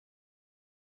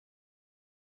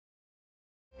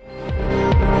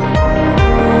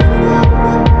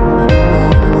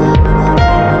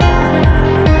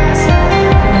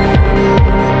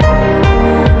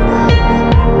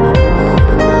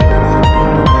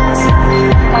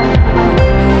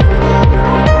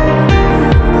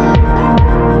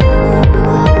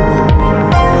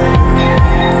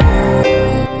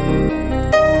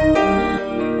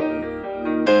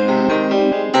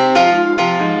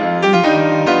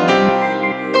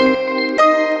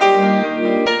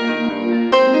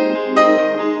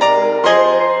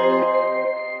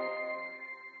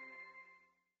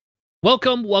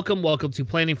Welcome to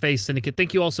Planning Phase Syndicate.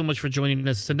 Thank you all so much for joining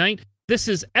us tonight. This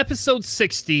is episode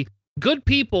 60. Good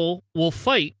people will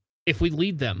fight if we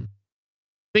lead them.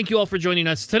 Thank you all for joining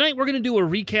us. Tonight, we're going to do a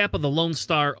recap of the Lone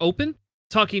Star Open,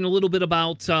 talking a little bit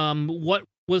about what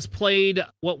was played,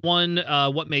 what won,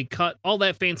 what made cut, all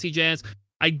that fancy jazz.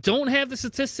 I don't have the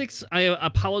statistics. I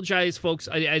apologize, folks.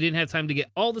 I didn't have time to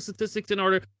get all the statistics in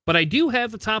order, but I do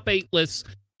have the top 8 lists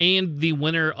and the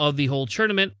winner of the whole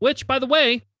tournament, which, by the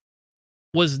way,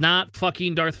 was not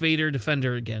fucking Darth Vader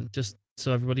Defender again, just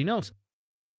so everybody knows.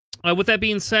 With that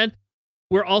being said,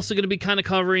 we're also going to be kind of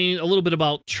covering a little bit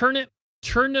about tournament,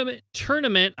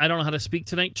 I don't know how to speak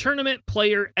tonight, tournament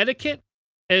player etiquette,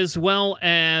 as well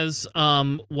as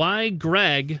why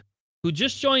Greg, who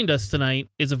just joined us tonight,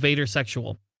 is a Vader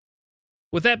sexual.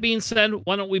 With that being said,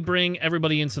 why don't we bring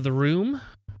everybody into the room?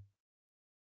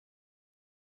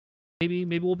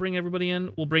 Maybe we'll bring everybody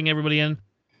in. We'll bring everybody in.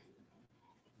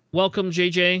 Welcome,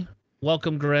 JJ.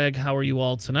 Welcome, Greg. How are you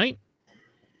all tonight?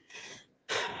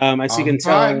 As you can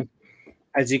tell,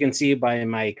 as you can see by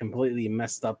my completely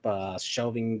messed up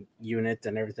shelving unit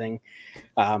and everything,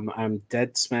 I'm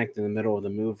dead smacked in the middle of the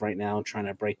move right now, trying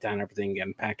to break down everything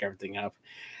and pack everything up.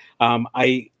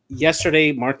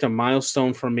 Yesterday marked a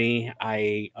milestone for me.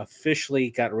 I officially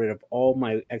got rid of all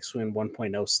my X-Wing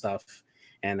 1.0 stuff,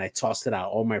 and I tossed it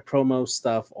out. All my promo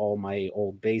stuff, all my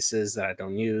old bases that I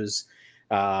don't use.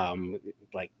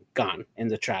 Like gone in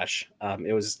the trash.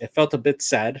 It felt a bit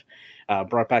sad,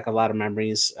 brought back a lot of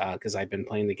memories, because I've been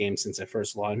playing the game since it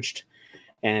first launched.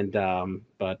 And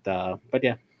but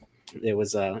yeah, it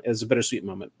was a bittersweet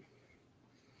moment.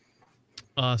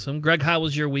 Awesome. Greg, how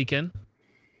was your weekend?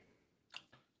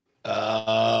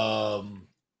 I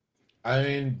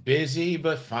mean, busy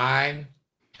but fine.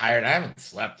 Tired. I haven't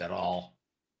slept at all.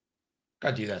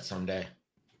 Gotta do that someday.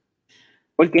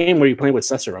 What game were you playing with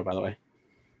Cesaro, by the way?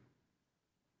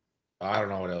 I don't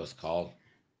know what it was called.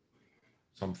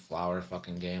 Some flower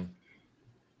fucking game.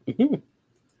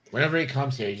 Whenever he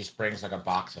comes here, he just brings like a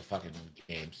box of fucking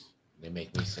games. They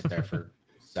make me sit there for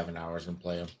 7 hours and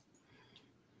play them.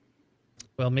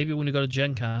 Well, maybe when we go to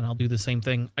Gen Con, I'll do the same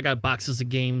thing. I got boxes of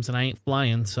games and I ain't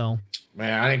flying, so.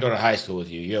 Man, I didn't go to high school with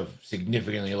you. You have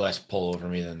significantly less pull over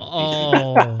me than.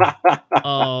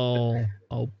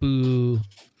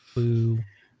 Boo.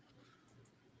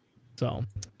 So,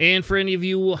 and for any of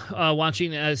you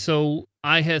watching, so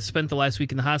I have spent the last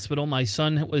week in the hospital. My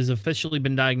son has officially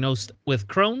been diagnosed with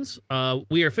Crohn's.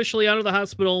 We are officially out of the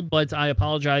hospital, but I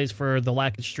apologize for the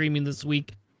lack of streaming this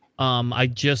week.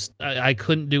 I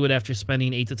couldn't do it after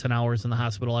spending 8 to 10 hours in the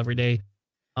hospital every day,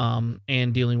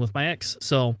 and dealing with my ex.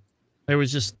 So there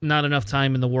was just not enough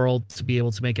time in the world to be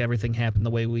able to make everything happen the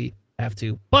way we have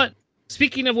to. But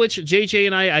speaking of which, JJ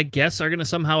and I guess, are going to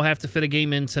somehow have to fit a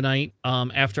game in tonight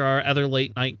after our other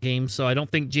late night game. So I don't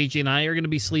think JJ and I are going to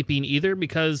be sleeping either,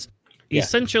 because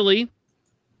essentially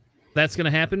that's going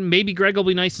to happen. Maybe Greg will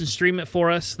be nice and stream it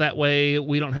for us. That way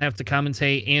we don't have to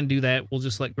commentate and do that. We'll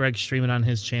just let Greg stream it on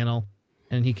his channel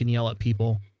and he can yell at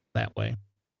people that way.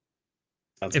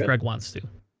 Sounds if good. Greg wants to.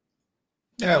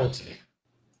 Yeah, we'll see.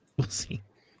 We'll see.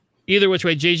 Either which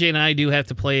way, JJ and I do have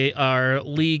to play our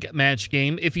league match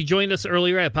game. If you joined us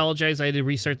earlier, I apologize. I had to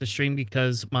restart the stream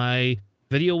because my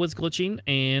video was glitching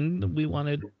and we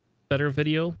wanted better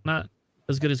video. Not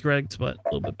as good as Greg's, but a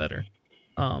little bit better.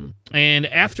 And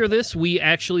after this, we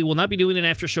actually will not be doing an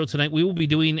after show tonight. We will be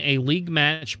doing a league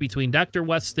match between Dr.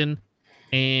 Weston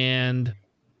and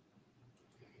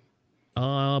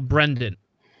Brendan.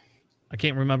 I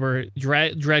can't remember.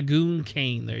 Dragoon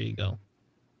Kane. There you go.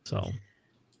 So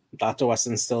Dr.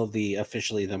 Weston's still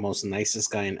officially the most nicest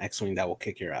guy in X-Wing that will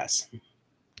kick your ass.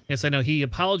 Yes, I know. He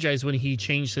apologized when he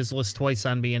changed his list twice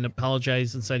on me and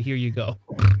apologized and said, "Here you go."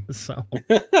 So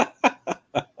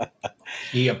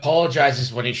he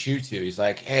apologizes when he shoots you. He's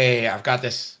like, "Hey, I've got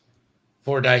this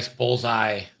 4 dice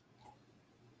bullseye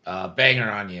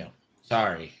banger on you.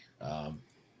 Sorry.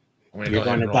 You're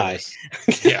going to die."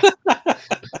 Yeah.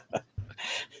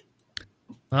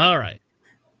 All right.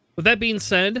 With that being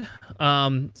said,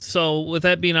 so with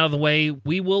that being out of the way,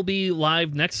 we will be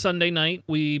live next Sunday night.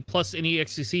 Plus any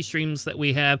XCC streams that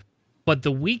we have. But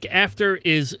the week after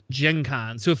is Gen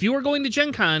Con. So if you are going to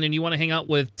Gen Con and you want to hang out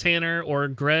with Tanner or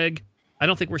Greg, I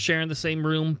don't think we're sharing the same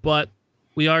room, but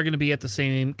we are going to be at the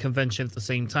same convention at the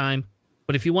same time.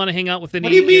 But if you want to hang out with any...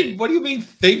 What do you mean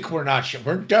think we're not sharing?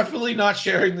 We're definitely not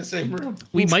sharing the same room.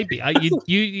 We might be.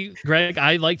 Greg,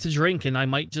 I like to drink, and I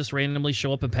might just randomly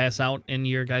show up and pass out in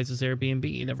your guys' Airbnb.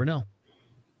 You never know.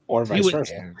 Or vice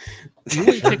versa. You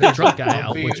wouldn't take a drunk guy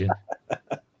out, would you?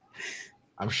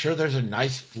 I'm sure there's a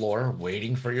nice floor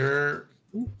waiting for your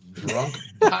drunk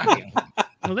body.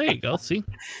 Well, there you go. See,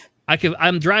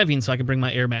 I'm driving, so I can bring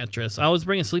my air mattress. I always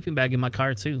bring a sleeping bag in my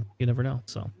car too. You never know.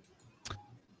 So,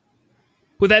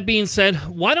 with that being said,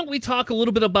 why don't we talk a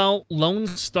little bit about Lone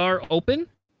Star Open?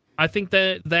 I think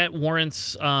that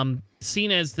warrants,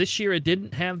 seeing as this year it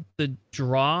didn't have the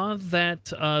draw that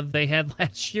they had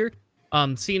last year.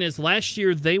 Seeing as last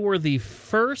year they were the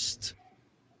first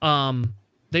in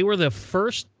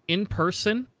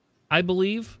person, I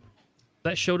believe,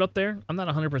 that showed up there. I'm not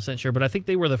 100% sure, but I think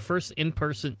they were the first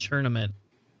in-person tournament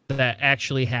that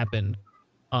actually happened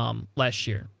last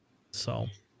year. So,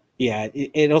 yeah,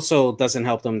 it also doesn't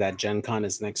help them that Gen Con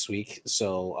is next week.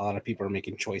 So a lot of people are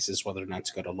making choices whether or not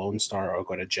to go to Lone Star or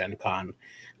go to Gen Con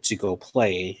to go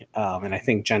play. And I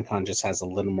think Gen Con just has a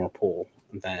little more pull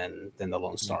than the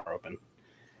Lone Star Open.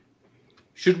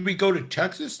 Should we go to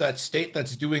Texas, that state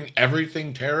that's doing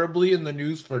everything terribly in the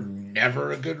news for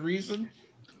never a good reason?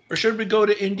 Or should we go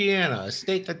to Indiana, a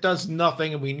state that does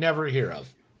nothing and we never hear of?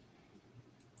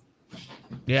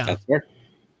 Yeah. That's fair.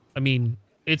 I mean,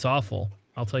 it's awful.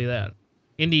 I'll tell you that.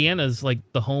 Indiana's like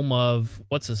the home of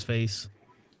what's his face?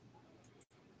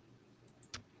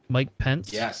 Mike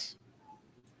Pence? Yes.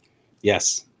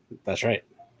 Yes, that's right.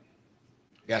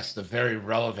 Yes, the very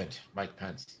relevant Mike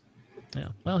Pence. Yeah.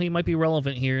 Well, he might be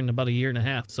relevant here in about a year and a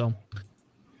half. So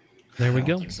there we I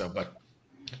don't go. think so, but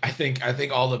I think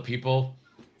all the people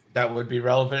that would be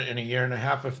relevant in a year and a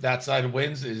half if that side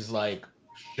wins is like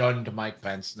shunned Mike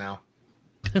Pence now.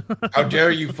 How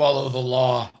dare you follow the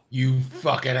law, you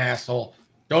fucking asshole.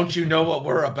 Don't you know what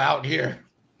we're about here?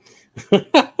 All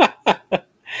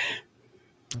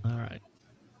right.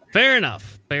 Fair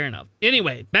enough.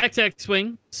 Anyway, back to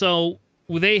X-Wing. So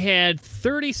they had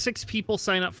 36 people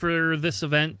sign up for this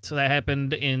event that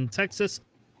happened in Texas,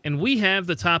 and we have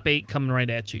the top 8 coming right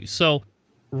at you. So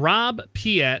Rob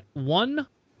Piet, One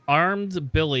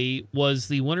Armed Billy, was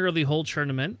the winner of the whole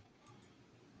tournament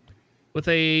with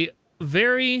a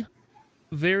very,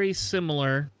 very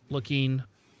similar looking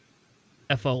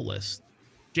FO list.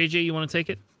 JJ, you want to take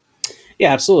it?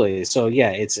 Yeah, absolutely. So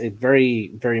yeah, it's very,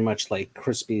 very much like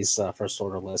Crispy's first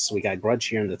order list. So we got Grudge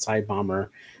here in the TIE Bomber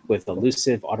with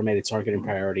Elusive, Automated Targeting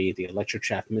Priority, the Electro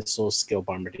Chaff Missiles, Skill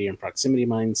Bombardier, and Proximity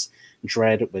Mines.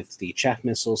 Dread with the Chaff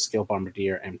Missiles, Skill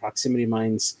Bombardier, and Proximity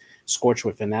Mines. Scorch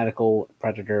with Fanatical,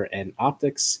 Predator, and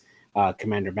Optics.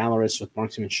 Commander Malorus with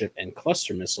Marksmanship and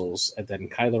Cluster Missiles. And then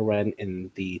Kylo Ren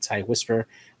in the TIE Whisper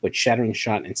with Shattering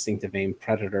Shot, Instinctive Aim,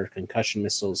 Predator, Concussion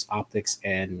Missiles, Optics,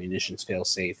 and Munitions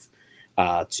Failsafe.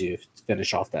 To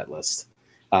finish off that list.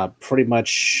 Pretty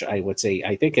much, I would say,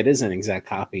 I think it is an exact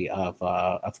copy of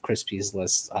Crispy's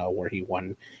list where he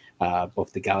won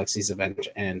both the Galaxies event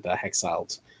and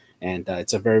Hexiled. And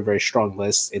it's a very, very strong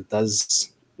list. It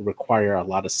does require a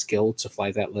lot of skill to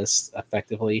fly that list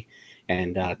effectively.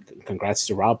 And congrats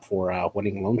to Rob for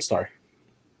winning Lone Star.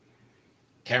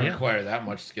 Can't require that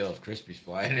much skill if Crispy's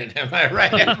flying it. Am I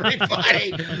right,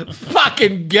 everybody?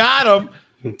 Fucking got him.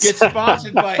 Get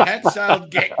sponsored by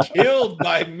Hexiled, get killed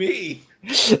by me.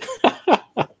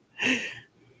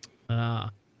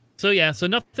 So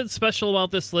nothing special about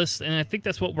this list, and I think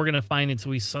that's what we're gonna find until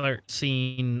we start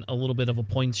seeing a little bit of a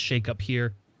points shakeup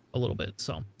here, a little bit.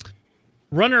 So,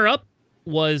 runner up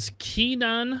was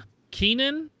Keenan.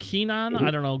 Mm-hmm.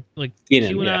 I don't know, like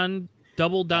Keenan, QAnon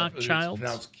Double Dot Child.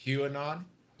 Pronounced QAnon.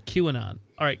 QAnon.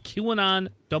 All right, QAnon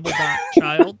Double Dot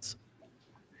Childs.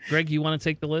 Greg, you want to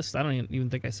take the list? I don't even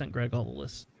think I sent Greg all the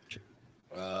lists.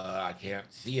 I can't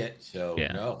see it, so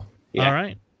no. Yeah. All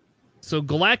right. So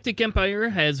Galactic Empire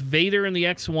has Vader in the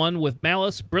X1 with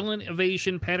Malice, Brilliant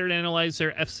Evasion, Pattern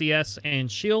Analyzer, FCS,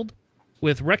 and Shield.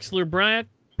 With Rexler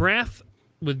Brath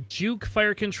with Juke,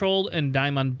 Fire Control, and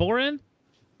Daimon Boran.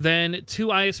 Then 2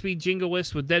 ISB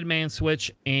Jingoists with Dead Man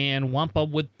Switch and Wampa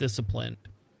with Discipline.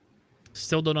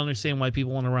 Still don't understand why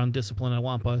people want to run Discipline at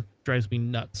Wampa. Drives me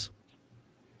nuts.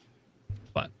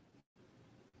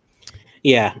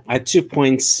 Yeah, at 2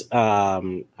 points, I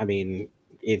mean,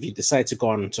 if you decide to go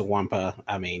on to Wampa,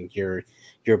 I mean, you're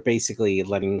basically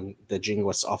letting the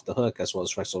Jingoists off the hook, as well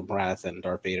as Rexel Brath and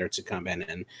Darth Vader to come in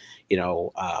and,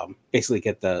 basically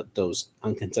get those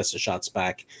uncontested shots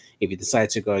back. If you decide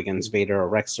to go against Vader or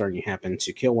Rexler and you happen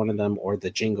to kill one of them or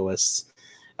the Jingoists,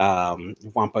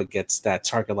 Wampa gets that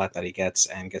target lot that he gets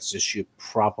and gets to shoot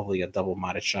probably a double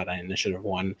modded shot at Initiative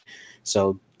 1.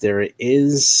 So there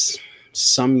is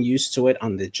some use to it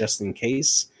on the just in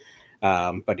case.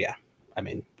 But yeah, I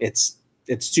mean, it's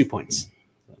 2 points.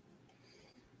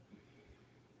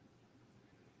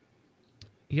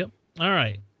 Yep. All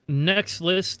right. Next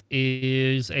list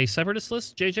is a Separatist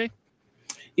list, JJ?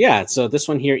 Yeah, so this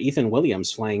one here, Ethan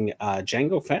Williams flying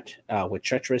Jango Fett with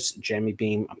Treacherous, Jammy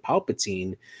Beam,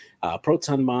 Palpatine,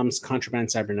 Proton Bombs,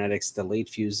 Contraband Cybernetics, Delayed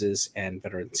Fuses, and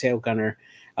Veteran Tail Gunner.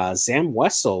 Zam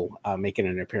Wessel making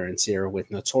an appearance here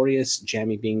with Notorious,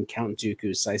 Jammy Bean, Count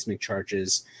Dooku, Seismic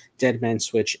Charges, Dead Man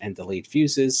Switch, and Delayed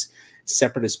Fuses.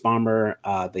 Separatist Bomber,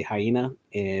 the Hyena,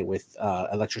 with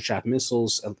Electroshock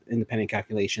Missiles, Independent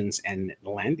Calculations, and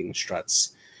Landing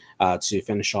Struts to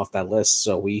finish off that list.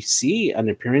 So we see an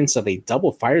appearance of a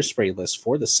double fire spray list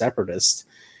for the Separatist,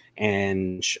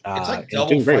 and it's like doing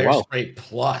double very fire well. spray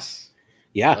plus.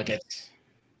 Yeah, Like it's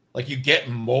like you get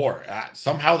more.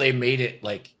 Somehow they made it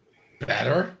like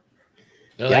better.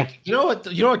 They're like, you know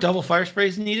what double fire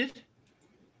sprays needed?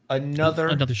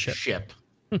 Another ship.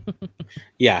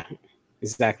 Yeah,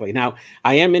 exactly. Now,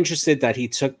 I am interested that he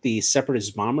took the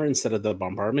Separatist bomber instead of the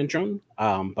bombardment drone.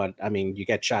 But I mean, you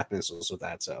get shock missiles with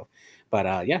that. So,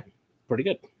 but yeah, pretty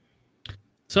good.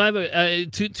 So I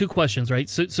have two questions, right?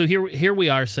 So here we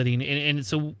are sitting, and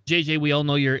so JJ, we all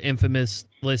know your infamous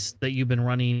list that you've been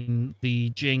running,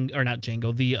 the Eamon,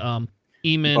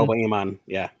 Eamon,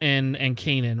 yeah, and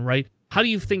Kanan, right? How do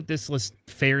you think this list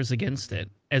fares against it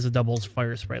as a doubles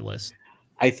fire spray list?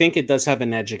 I think it does have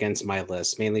an edge against my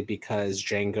list, mainly because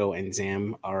Django and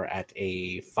Zam are at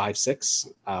a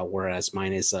 5-6, whereas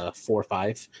mine is a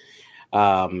 4-5.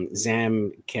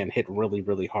 Zam can hit really,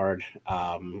 really hard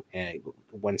and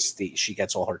once she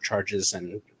gets all her charges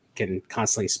and can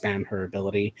constantly spam her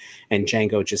ability. And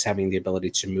Django just having the ability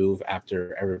to move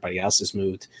after everybody else has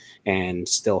moved and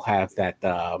still have that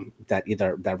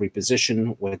either that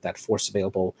reposition with that force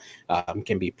available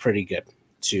can be pretty good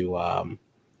to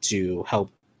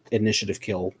help initiative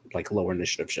kill like lower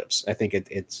initiative ships. I think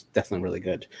it's definitely really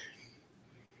good.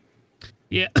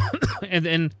 Yeah, and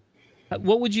then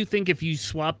what would you think if you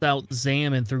swapped out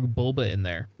Zam and threw Boba in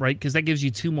there, right? Because that gives you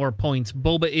 2 more points.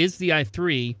 Boba is the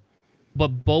I3,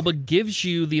 but Boba gives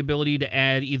you the ability to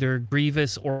add either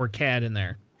Grievous or Cad in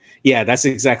there. Yeah, that's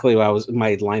exactly what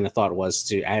my line of thought was,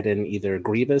 to add in either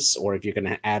Grievous, or if you're going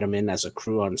to add him in as a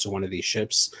crew onto one of these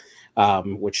ships,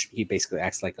 which he basically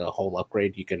acts like a whole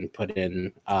upgrade, you can put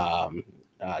in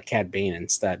Cad Bane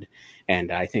instead.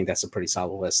 And I think that's a pretty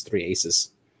solid list, 3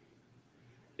 aces.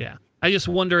 Yeah. I just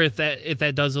wonder if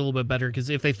that does a little bit better,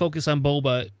 because if they focus on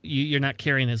Boba, you're not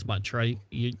carrying as much, right?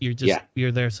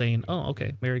 You're there saying, "Oh,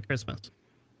 okay, Merry Christmas."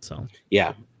 So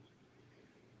yeah,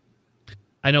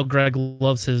 I know Greg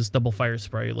loves his double fire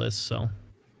spray list, so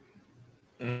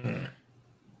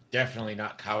definitely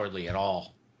not cowardly at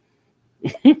all.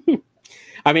 I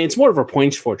mean, it's more of a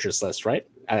points fortress list, right?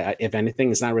 If anything,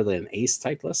 it's not really an ace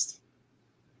type list.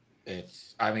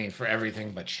 It's, I mean, for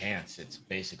everything but chance, it's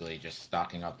basically just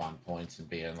stocking up on points and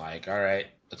being like, all right,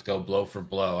 let's go blow for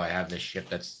blow. I have this ship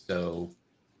that's so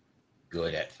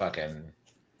good at fucking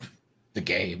the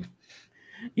game.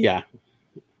 Yeah.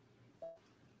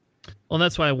 Well,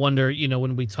 that's why I wonder,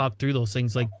 when we talk through those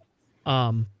things, like,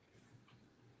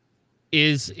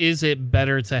 is it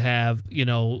better to have,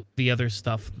 the other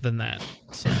stuff than that?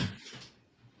 So.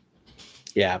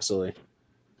 Yeah, absolutely.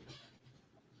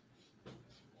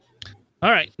 All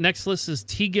right, next list is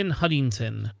Tegan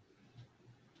Huntington.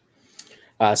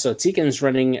 So Tegan's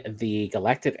running the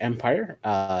Galactic Empire.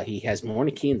 He has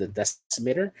Mornikee and the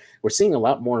Decimator. We're seeing a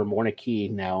lot more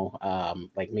Mornikee now,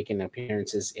 like making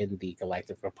appearances in the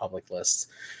Galactic Republic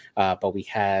list. But we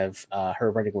have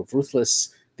her running with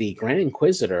Ruthless, the Grand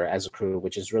Inquisitor as a crew,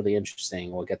 which is really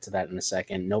interesting. We'll get to that in a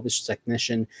second. Novus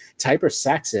Technician, Tiber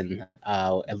Saxon,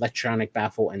 Electronic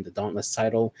Baffle, and the Dauntless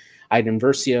title. Iden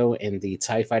Versio in the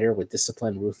TIE Fighter with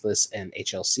Discipline, Ruthless, and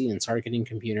HLC and Targeting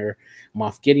Computer.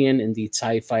 Moff Gideon in the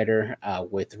TIE Fighter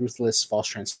with Ruthless,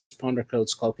 False Transponder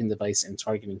Codes, Cloaking Device, and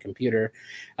Targeting Computer.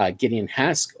 Gideon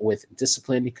Hask with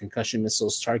Discipline, Concussion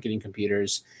Missiles, Targeting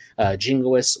Computers.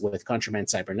 Jingoist with Contraband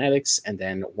Cybernetics, and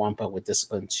then Wampa with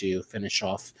Discipline to finish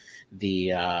off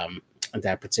the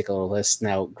that particular list.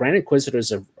 Now, Grand Inquisitor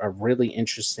is a really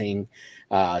interesting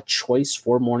choice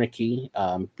for Mornikee.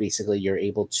 Basically, you're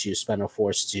able to spend a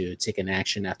force to take an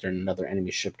action after another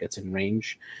enemy ship gets in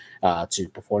range to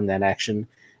perform that action.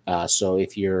 So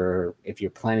if you're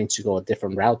planning to go a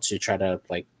different route to try to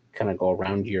kind of go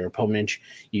around your opponent,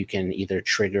 you can either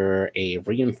trigger a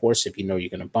reinforce if you know you're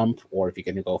going to bump, or if you're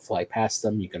going to go fly past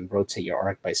them, you can rotate your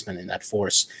arc by spending that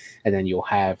force, and then you'll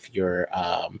have your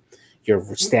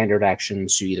standard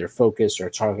actions to either focus or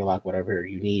target lock, whatever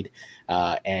you need.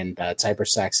 And Tiber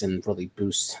Saxon really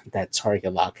boosts that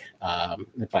target lock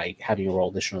by having you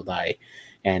roll additional die,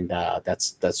 and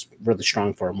that's really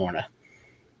strong for a Morna.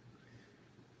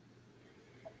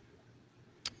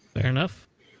 Fair enough.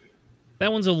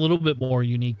 That one's a little bit more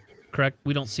unique, correct?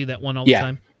 We don't see that one all the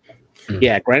time.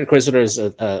 Yeah, Grand Inquisitor is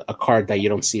a card that you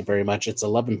don't see very much. It's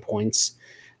 11 points.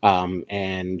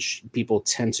 And people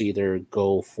tend to either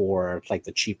go for like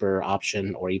the cheaper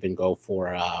option, or even go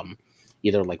for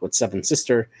either like with Seven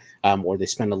Sister, or they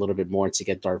spend a little bit more to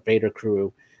get Darth Vader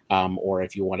crew. Or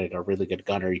if you wanted a really good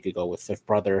gunner, you could go with Fifth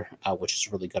Brother, which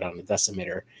is really good on the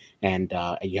Decimator, and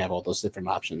you have all those different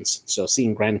options. So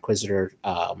seeing Grand Inquisitor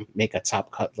make a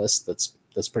top cut list,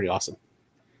 that's pretty awesome.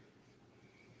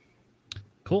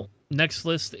 Cool. Next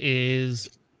list is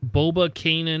Boba,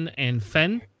 Kanan, and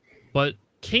Fen, but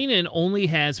Kanan only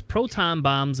has proton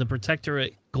bombs and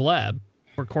Protectorate Gleb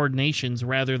for coordinations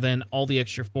rather than all the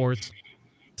extra force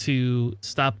to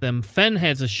stop them. Fen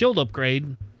has a shield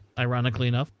upgrade, ironically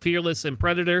enough. Fearless and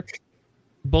Predator.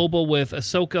 Boba with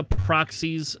Ahsoka,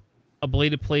 Proxies,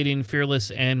 Ablated Plating, Fearless,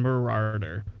 and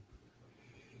Marauder.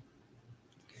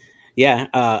 Yeah,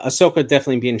 Ahsoka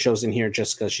definitely being chosen here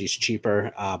just because she's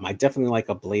cheaper. I definitely like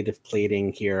ablative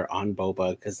plating here on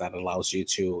Boba because that allows you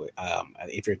to,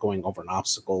 if you're going over an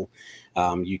obstacle,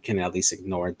 you can at least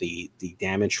ignore the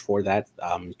damage for that.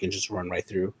 You can just run right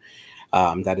through.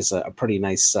 That is a pretty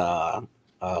nice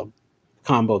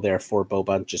combo there for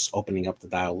Boba, just opening up the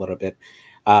dial a little bit.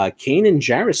 Kane and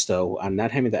Jarrus, though,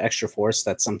 not having the extra force,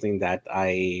 that's something that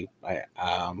I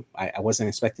wasn't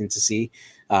expecting to see.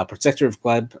 Protector of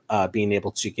Gleb being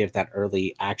able to give that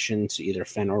early action to either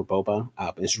Fen or Boba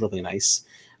is really nice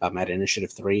at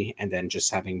Initiative 3, and then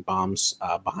just having bombs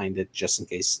behind it just in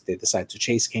case they decide to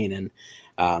chase Kanan.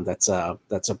 That's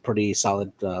a pretty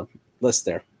solid list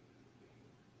there.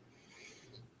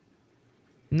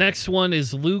 Next one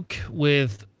is Luke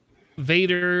with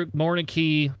Vader,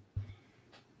 Morniki,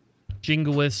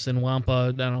 Jingoist, and Wampa.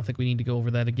 I don't think we need to go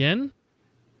over that again.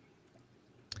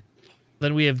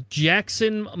 Then we have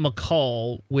Jackson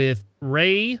McCall with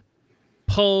Rey,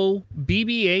 Poe,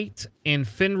 BB-8, and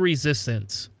Finn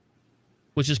Resistance,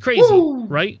 which is crazy, Woo!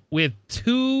 Right? We have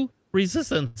 2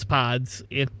 Resistance pods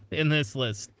in this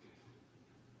list.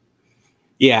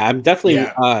 Yeah, I'm definitely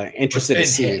interested to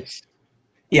see. Hits.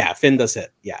 Yeah, Finn does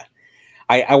hit. Yeah,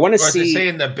 I want to see. As they say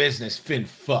in the business, Finn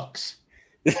fucks.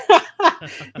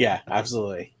 Yeah,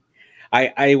 absolutely.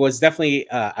 I was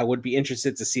definitely I would be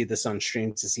interested to see this on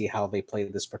stream to see how they play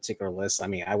this particular list. I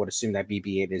mean, I would assume that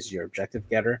BB-8 is your objective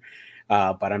getter,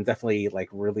 but I'm definitely like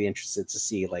really interested to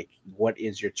see like what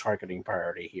is your targeting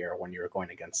priority here when you're going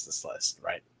against this list,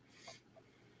 right?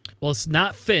 Well, it's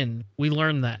not Finn. We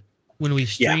learned that when we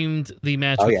streamed the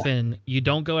match with Finn. You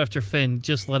don't go after Finn;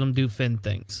 just let him do Finn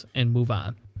things and move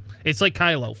on. It's like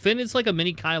Kylo. Finn is like a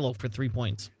mini Kylo for 3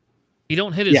 points. He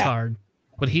don't hit as hard,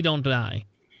 but he don't die.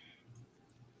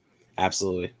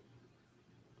 Absolutely.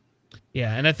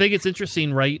 Yeah, and I think it's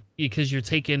interesting, right? Because you're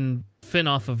taking Finn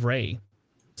off of Rey.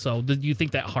 So do you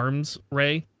think that harms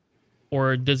Rey?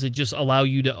 Or does it just allow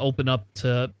you to open up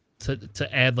to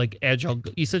add like agile?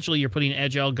 Essentially, you're putting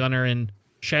agile gunner and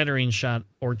shattering shot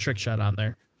or trick shot on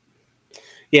there.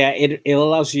 Yeah, it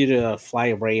allows you to fly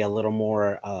Rey a little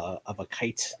more of a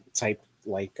kite type,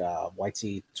 like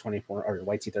YT-24 or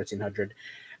YT-1300.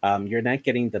 You're not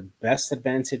getting the best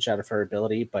advantage out of her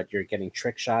ability, but you're getting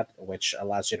trick shot, which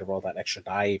allows you to roll that extra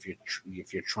die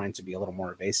if you're trying to be a little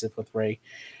more evasive with Rey.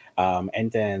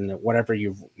 And then whatever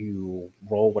you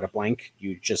roll with a blank,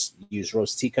 you just use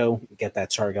Rose Tico, get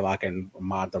that target lock, and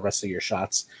mod the rest of your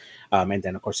shots. And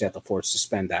then of course you have the force to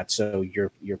spend that. So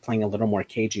you're playing a little more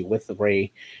cagey with the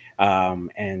Rey,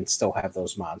 and still have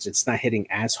those mods. It's not hitting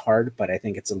as hard, but I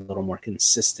think it's a little more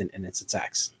consistent in its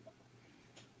attacks.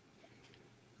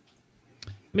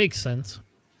 Makes sense.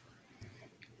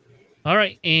 All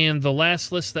right, and the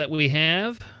last list that we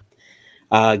have,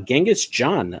 Genghis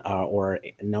John, or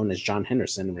known as John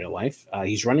Henderson in real life.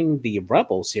 He's running the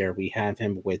Rebels here. We have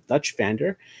him with Dutch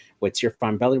Vander, with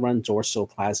Tirfan Belly Run, Dorso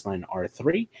Plasma, and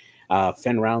R3.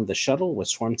 Fen Round the Shuttle with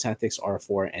Swarm Tactics,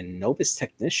 R4, and Novus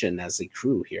Technician as a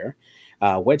crew here.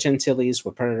 Wedge Antilles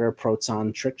with Predator,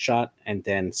 Proton, Trick Shot, and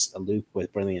then Luke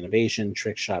with Brilliant Evasion,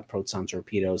 Trick Shot, Proton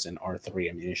Torpedoes, and R3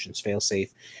 Ammunitions Failsafe.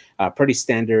 Pretty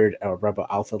standard Rebel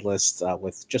Alpha list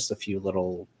with just a few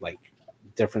little like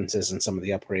differences in some of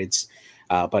the upgrades,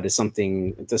 but it's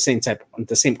something the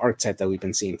same archetype that we've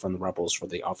been seeing from the Rebels for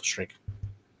the Alpha Strike.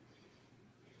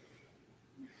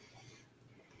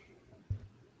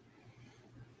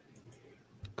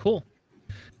 Cool.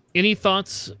 Any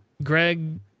thoughts,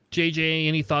 Greg, JJ?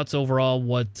 Any thoughts overall?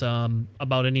 What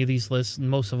about any of these lists?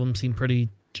 Most of them seem pretty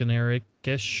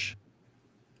generic-ish.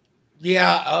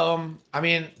 Yeah, I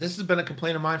mean, this has been a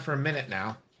complaint of mine for a minute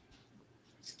now.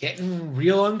 It's getting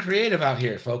real uncreative out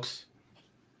here, folks.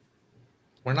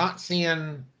 We're not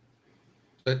seeing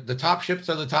the top ships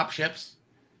are the top ships.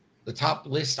 The top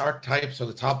list archetypes are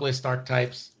the top list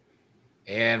archetypes.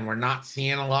 And we're not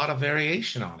seeing a lot of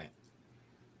variation on it.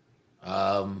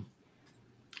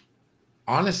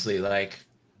 Honestly, like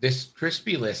this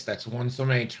crispy list that's won so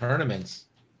many tournaments,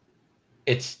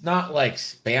 it's not like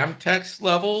spam text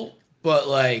level, but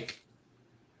like,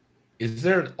 is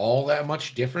there all that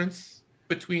much difference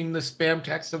between the spam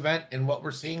text event and what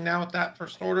we're seeing now with that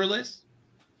first order list?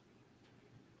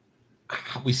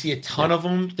 We see a ton of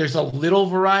them. There's a little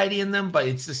variety in them, but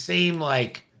it's the same,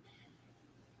 like,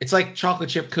 it's like chocolate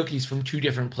chip cookies from two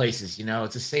different places, you know?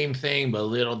 It's the same thing, but a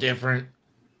little different.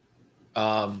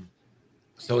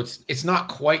 So it's not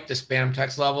quite the spam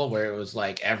text level where it was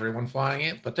like everyone flying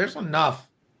it, but there's enough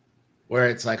where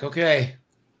it's like, okay,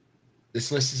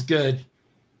 this list is good.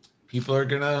 People are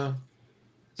gonna,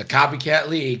 it's a copycat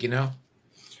league, you know?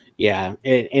 Yeah,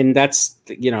 and that's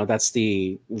that's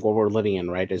the what we're living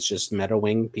in, right? It's just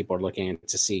meta-wing. People are looking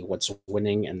to see what's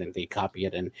winning, and then they copy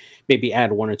it and maybe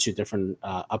add one or two different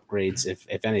upgrades,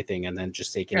 if anything, and then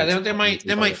just take it. Yeah, they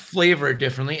might flavor it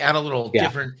differently, add a little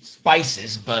different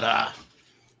spices, but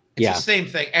it's the same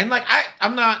thing. And like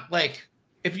I'm not like,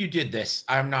 if you did this,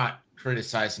 I'm not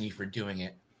criticizing you for doing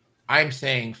it. I'm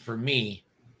saying for me,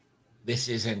 this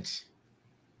isn't.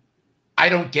 I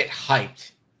don't get hyped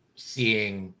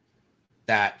seeing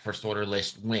that first order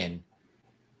list win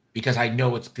because I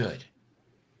know it's good.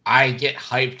 I get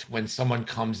hyped when someone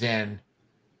comes in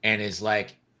and is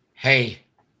like, hey,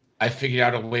 I figured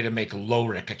out a way to make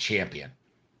Lorik a champion.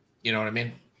 You know what I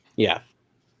mean? Yeah.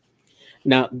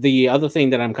 Now, the other thing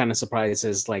that I'm kind of surprised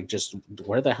is like, just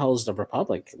where the hell is the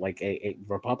Republic? Like a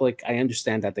Republic, I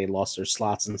understand that they lost their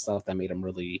slots and stuff that made them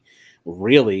really,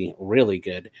 really, really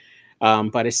good.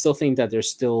 But I still think that there's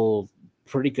still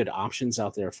pretty good options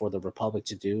out there for the Republic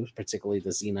to do, particularly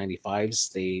the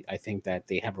Z95s. I think that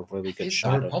they have a really good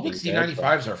shot. The Republic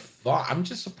Z95s are fun. I'm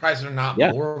just surprised they're not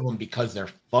more of them because they're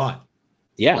fun.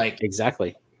 Yeah, like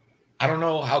exactly. I don't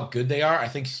know how good they are. I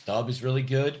think Stub is really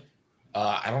good.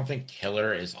 I don't think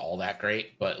Killer is all that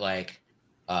great, but like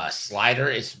Slider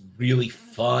is really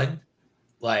fun.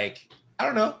 Like, I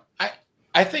don't know.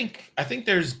 I think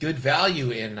there's good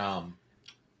value in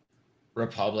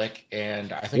Republic,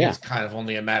 and I think it's kind of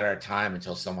only a matter of time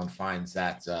until someone finds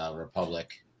that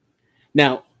Republic.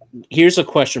 Now, here's a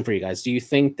question for you guys. Do you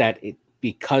think that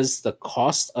because the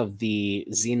cost of the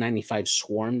Z95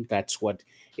 Swarm, that's what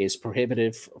is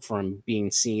prohibitive from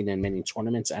being seen in many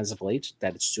tournaments as of late,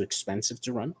 that it's too expensive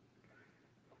to run?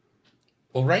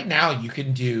 Well, right now you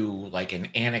can do like an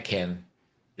Anakin,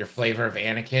 your flavor of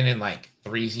Anakin, in like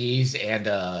 3 Zs and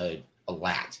a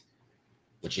lat,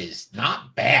 which is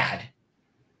not bad.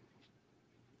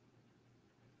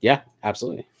 Yeah,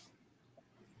 absolutely.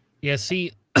 Yeah,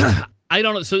 see, I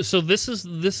don't know. So this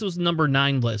was number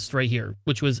 9 list right here,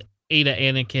 which was Ada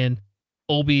Anakin,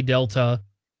 Obi Delta,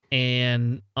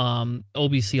 and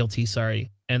Obi CLT, sorry,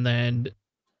 and then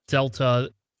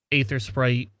Delta, Aether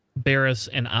Sprite, Barris,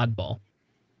 and Oddball.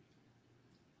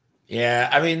 Yeah,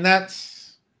 I mean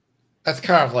that's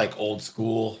kind of like old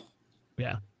school.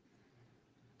 Yeah.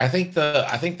 I think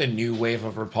the new wave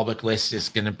of Republic lists is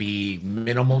going to be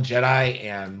minimal Jedi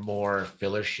and more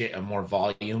filler shit and more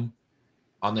volume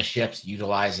on the ships,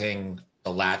 utilizing the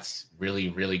Lat's really,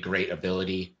 really great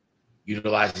ability,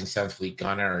 utilizing 7th Fleet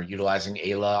Gunner, or utilizing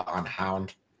Ayla on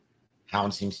Hound.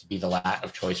 Hound seems to be the Lat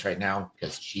of choice right now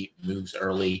because cheap moves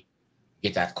early,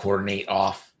 get that coordinate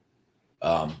off.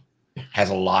 Has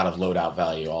a lot of loadout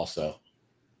value also.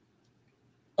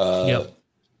 Yep.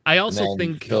 I also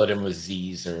think fill it in with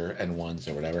Z's or N1s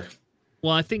or whatever.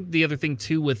 Well, I think the other thing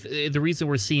too, with the reason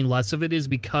we're seeing less of it is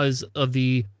because of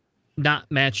the not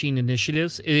matching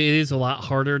initiatives. It is a lot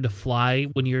harder to fly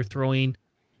when you're throwing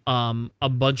a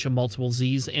bunch of multiple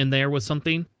Z's in there with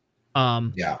something.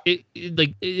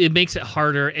 It makes it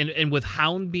harder, and with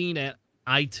Hound being at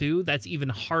I2, that's even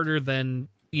harder than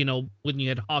when you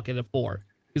had Hawk at a 4,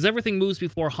 because everything moves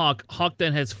before Hawk. Hawk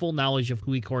then has full knowledge of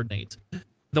who he coordinates.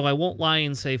 Though I won't lie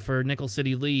and say for Nickel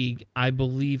City League, I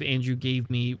believe Andrew gave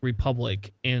me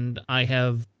Republic, and I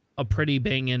have a pretty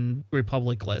banging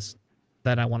Republic list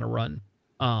that I want to run.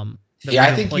 I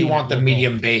think you want the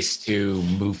medium base to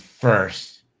move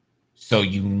first, so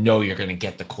you're going to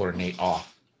get the coordinate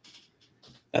off.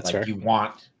 That's right. You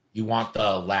want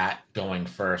the Lat going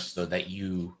first, so that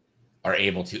you are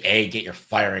able to A, get your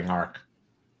firing arc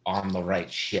on the right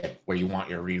ship where you want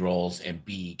your rerolls, and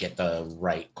B, get the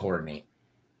right coordinate.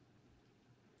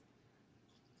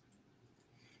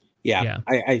 Yeah.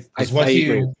 I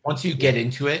once you get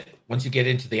into it, once you get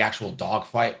into the actual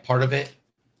dogfight part of it,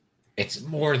 it's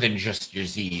more than just your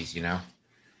Z's,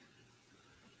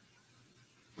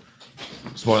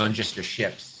 It's more than just your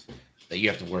ships that you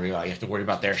have to worry about. You have to worry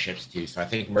about their ships too. So I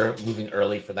think moving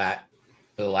early for the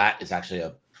Lat is actually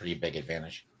a pretty big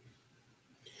advantage.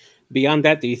 Beyond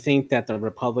that, do you think that the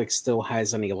Republic still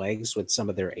has any legs with some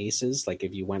of their aces? Like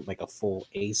if you went like a full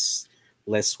ace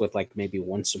list with like maybe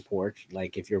one support,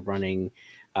 like if you're running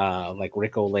like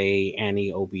Rick Olay,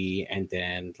 Annie Obi, and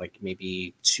then like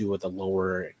maybe two of the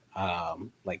lower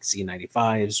like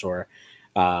Z95s or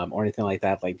anything like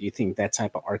that. Like do you think that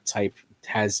type of archetype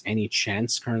has any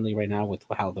chance currently right now with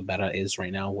how the meta is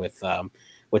right now with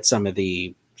some of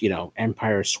the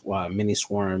Empire mini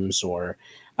swarms or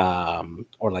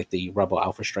like the Rebel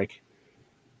Alpha Strike?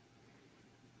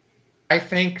 I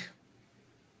think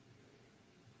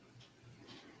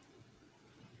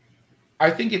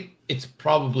it's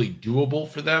probably doable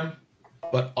for them,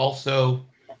 but also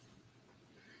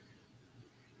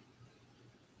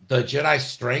the Jedi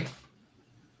strength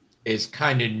is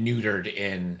kind of neutered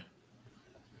in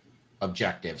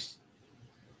objectives.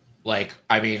 Like,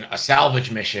 I mean, a salvage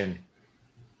mission,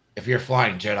 if you're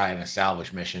flying Jedi in a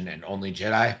salvage mission and only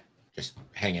Jedi, just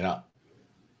hang it up.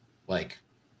 Like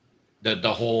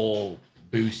the whole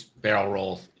boost barrel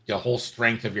roll, the whole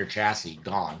strength of your chassis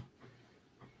gone.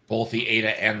 Both the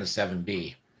Eta and the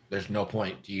 7B. There's no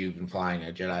point to you even flying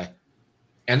a Jedi.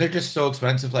 And they're just so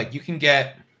expensive. Like you can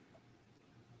get,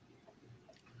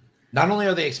 not only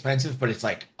are they expensive, but it's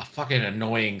like a fucking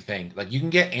annoying thing. Like you can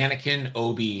get Anakin,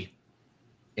 Obi,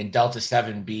 in Delta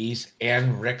 7Bs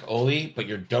and Rick Oli, but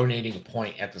you're donating a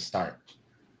point at the start.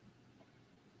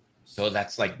 So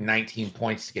that's like 19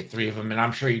 points to get 3 of them. And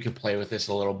I'm sure you could play with this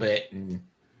a little bit and,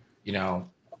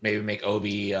 maybe make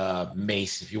Obi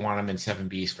Mace if you want him in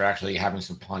 7Bs for actually having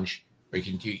some punch, or you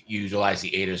can utilize the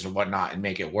Adas or whatnot and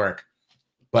make it work.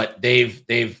 But they've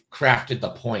crafted the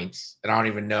points, and I don't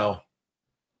even know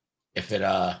if it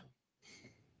I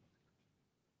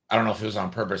don't know if it was on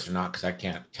purpose or not because I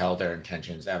can't tell their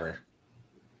intentions ever.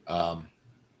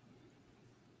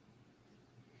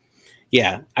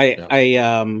 Yeah,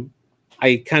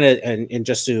 I kind of and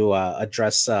just to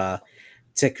address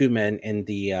Tekumen in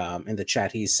the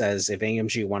chat, he says if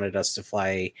AMG wanted us to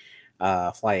fly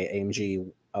AMG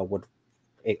would.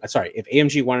 If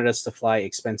AMG wanted us to fly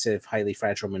expensive, highly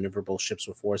fragile, maneuverable ships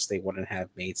with force, they wouldn't have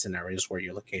made scenarios where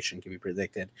your location can be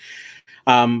predicted.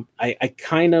 I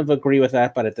kind of agree with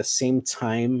that, but at the same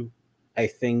time, I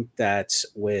think that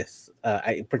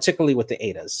particularly with the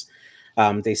Adas,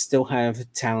 they still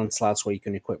have talent slots where you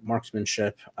can equip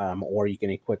marksmanship, or you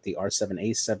can equip the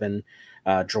R7A7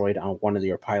 droid on one of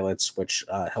your pilots, which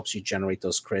helps you generate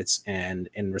those crits. And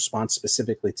in response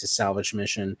specifically to salvage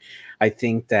mission, I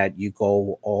think that you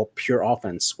go all pure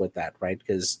offense with that, right?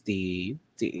 Because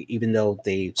even though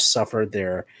they suffered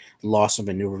their loss of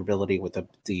maneuverability with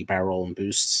the barrel and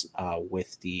boosts,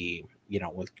 with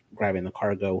grabbing the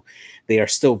cargo, they are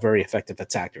still very effective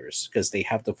attackers because they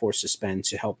have the force to spend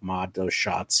to help mod those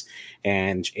shots.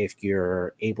 And if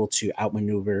you're able to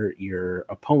outmaneuver your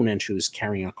opponent who's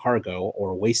carrying a cargo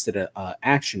or wasted a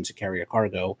action to carry a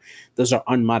cargo, those are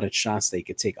unmodded shots they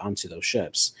could take onto those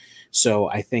ships. So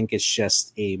I think it's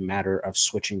just a matter of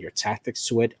switching your tactics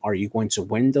to it. Are you going to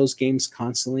win those games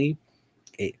constantly?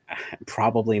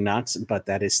 Probably not, but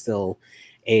that is still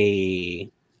a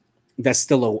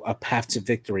path to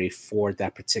victory for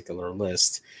that particular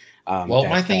list. Well,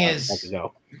 my thing is,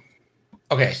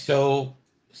 okay, so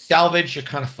salvage, you're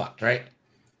kind of fucked, right?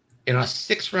 In a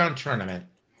 6-round tournament,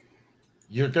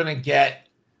 you're going to get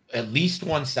at least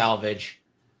 1 salvage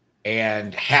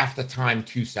and half the time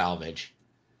 2 salvage.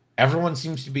 Everyone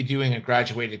seems to be doing a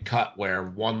graduated cut where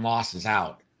 1 loss is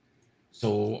out.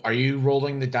 So are you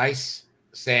rolling the dice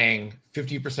saying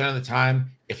 50% of the time,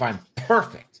 if I'm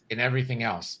perfect in everything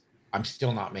else, I'm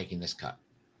still not making this cut?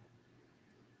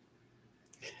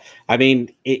 I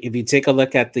mean, if you take a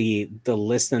look at the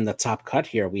list in the top cut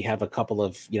here, we have a couple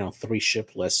of 3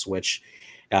 ship lists, which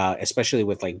especially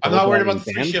with like I'm not worried about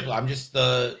the 3 ship. I'm just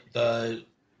the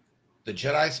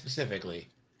Jedi specifically.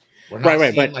 We're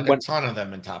not seeing a ton of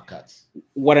them in top cuts.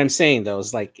 What I'm saying though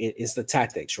is like it is the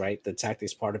tactics, right? The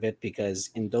tactics part of it, because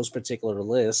in those particular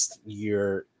lists,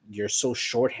 you're so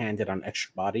shorthanded on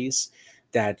extra bodies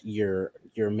that your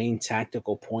main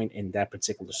tactical point in that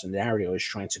particular scenario is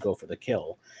trying to go for the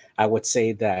kill. I would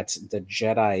say that the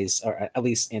Jedis, or at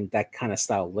least in that kind of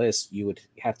style list, you would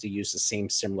have to use the same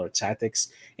similar tactics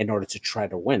in order to try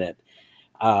to win it.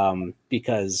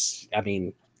 Because I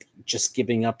mean, just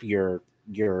giving up your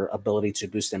ability to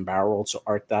boost and barrel roll to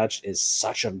arc dodge is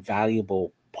such a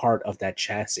valuable part of that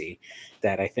chassis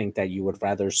that I think that you would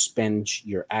rather spend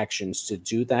your actions to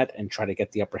do that and try to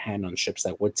get the upper hand on ships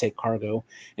that would take cargo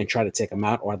and try to take them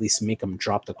out, or at least make them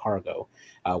drop the cargo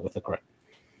with a crit.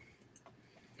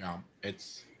 Yeah,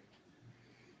 it's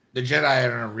the Jedi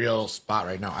are in a real spot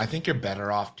right now. I think you're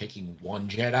better off taking 1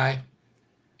 Jedi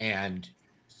and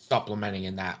supplementing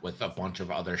in that with a bunch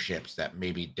of other ships that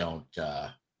maybe don't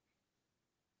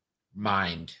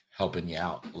mind helping you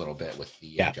out a little bit with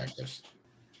the objectives.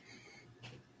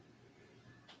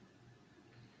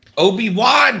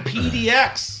 Obi-Wan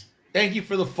PDX, thank you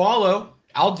for the follow.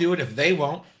 I'll do it if they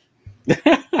won't.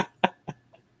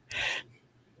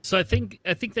 So I think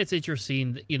that's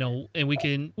interesting, and we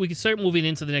can start moving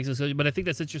into the next discussion. But I think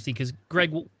that's interesting because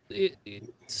Greg,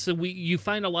 you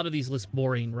find a lot of these lists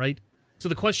boring, right? So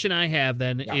the question I have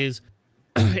then is,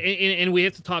 and we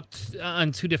have to talk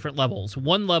on two different levels.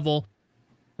 One level,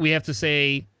 we have to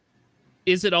say,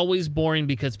 is it always boring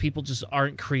because people just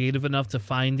aren't creative enough to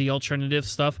find the alternative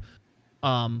stuff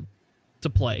to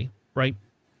play, right?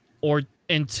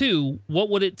 And two,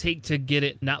 what would it take to get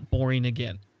it not boring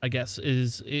again? I guess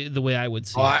is the way I would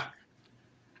see it. I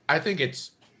don't think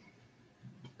it's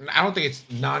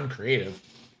non-creative.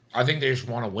 I think they just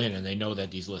want to win, and they know that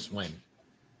these lists win.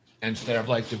 Instead of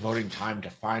like devoting time to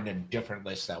find a different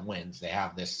list that wins, they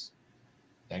have this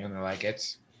thing, and they're like,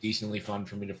 it's decently fun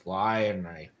for me to fly, and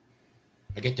I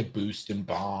get to boost and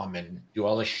bomb and do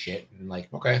all this shit, and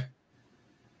like, okay.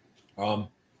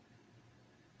 What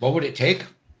would it take?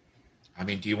 I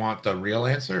mean, do you want the real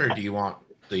answer, or do you want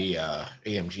the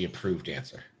AMG approved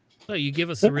answer? No, you give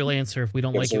us the real answer. If we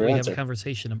don't like it, we have a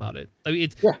conversation about it. I mean,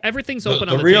 everything's open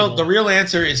on the table. The real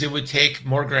answer is it would take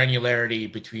more granularity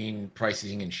between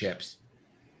pricing and ships.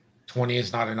 20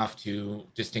 is not enough to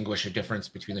distinguish a difference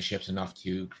between the ships enough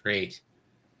to create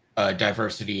a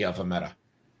diversity of a meta.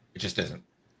 It just isn't.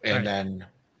 And then,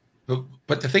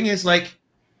 but the thing is, like,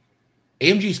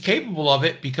 AMG is capable of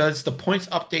it because the points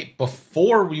update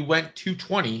before we went to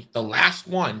 20, the last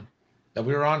one that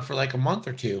we were on for like a month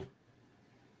or two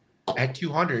at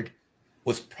 200,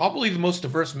 was probably the most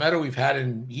diverse meta we've had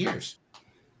in years.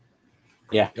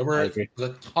 Yeah, there were a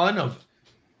ton of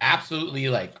absolutely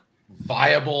like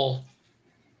viable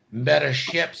meta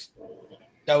ships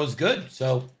that was good.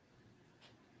 So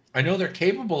I know they're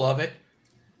capable of it,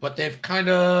 but they've kind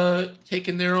of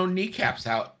taken their own kneecaps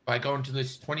out by going to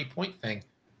this 20-point thing,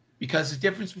 because the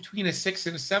difference between a 6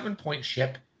 and a 7-point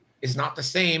ship is not the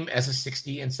same as a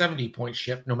 60 and 70-point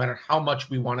ship, no matter how much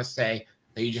we want to say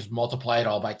that you just multiply it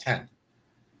all by 10.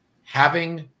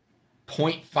 Having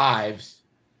 0.5s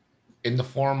in the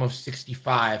form of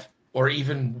 65, or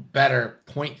even better,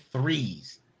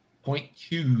 0.3s,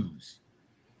 0.2s,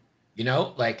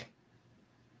 like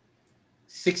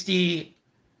 60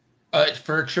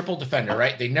 for a triple defender,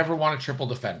 right? They never want a triple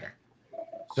defender.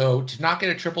 So to not get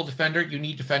a triple defender, you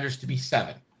need defenders to be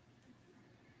 7.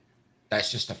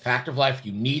 That's just a fact of life.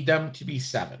 You need them to be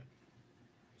 7.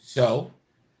 So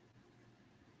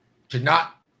to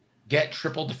not get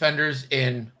triple defenders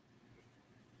in,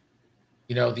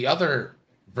 the other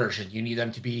version, you need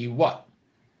them to be what?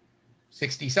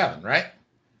 67, right?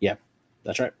 Yeah,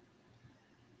 that's right.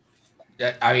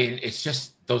 I mean, it's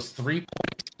just those 3 points.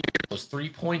 Those 3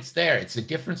 points there. It's a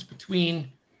difference between,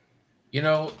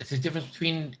 a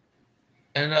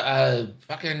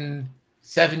fucking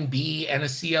 7B and a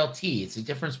CLT. It's a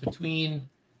difference between,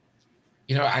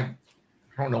 I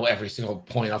don't know every single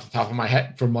point off the top of my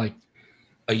head from like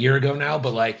a year ago now,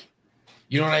 but like,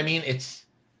 you know what I mean? It's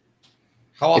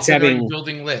how often are you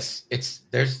building lists?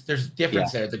 There's a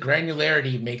difference there. The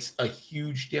granularity makes a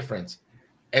huge difference.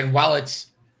 And while it's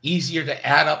easier to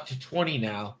add up to 20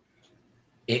 now,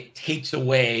 it takes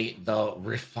away the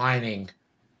refining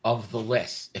of the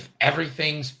list. If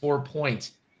everything's 4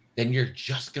 points, then you're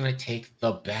just going to take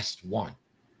the best one,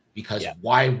 because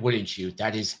why wouldn't you?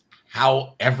 That is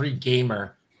how every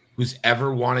gamer who's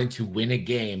ever wanted to win a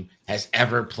game has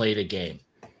ever played a game.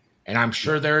 And I'm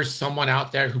sure there's someone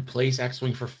out there who plays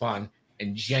X-Wing for fun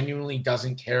and genuinely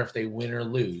doesn't care if they win or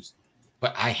lose,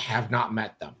 but I have not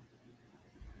met them.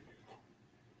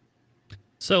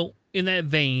 So in that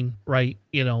vein, right,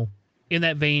 we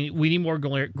need more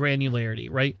granularity,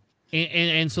 right?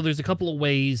 And so there's a couple of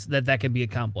ways that can be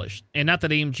accomplished. And not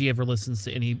that AMG ever listens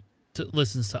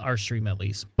to our stream, at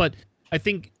least. But I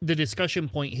think the discussion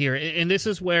point here, and this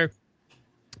is where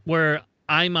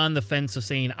I'm on the fence of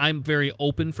saying I'm very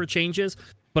open for changes,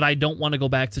 but I don't want to go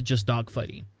back to just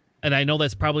dogfighting. And I know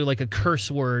that's probably like a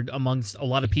curse word amongst a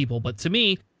lot of people, but to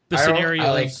me, the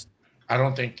scenario is... I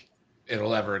don't think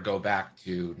it'll ever go back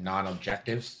to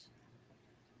non-objectives.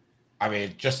 I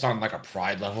mean, just on like a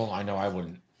pride level, I know I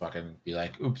wouldn't fucking be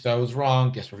like, oops, I was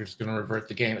wrong. Guess we're just going to revert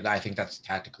the game. I think that's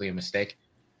tactically a mistake.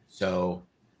 So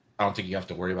I don't think you have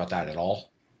to worry about that at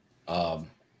all.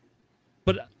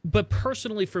 But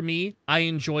personally for me, I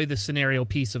enjoy the scenario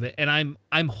piece of it. And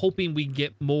I'm hoping we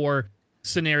get more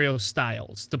scenario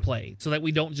styles to play so that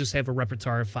we don't just have a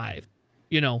repertoire of 5,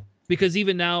 because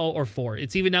even now, or 4,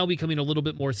 it's even now becoming a little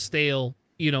bit more stale.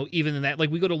 Even in that, like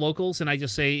we go to locals and I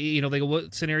just say, they go,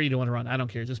 what scenario do you want to run? I don't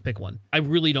care. Just pick one. I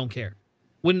really don't care.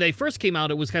 When they first came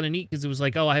out, it was kind of neat because it was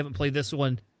like, oh, I haven't played this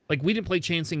one. Like we didn't play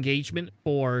Chance Engagement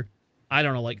for, I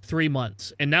don't know, like 3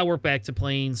 months. And now we're back to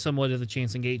playing somewhat of the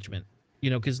Chance Engagement,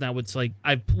 because now it's like,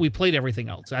 we played everything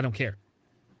else. I don't care.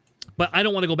 But I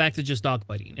don't want to go back to just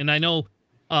dogfighting. And I know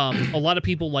a lot of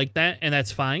people like that, and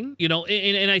that's fine.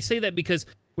 And I say that because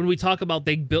when we talk about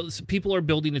people are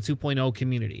building a 2.0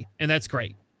 community, and that's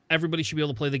great. Everybody should be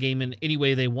able to play the game in any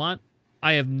way they want.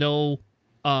 I have no,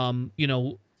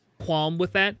 qualm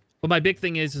with that. But my big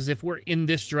thing is if we're in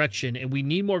this direction and we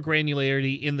need more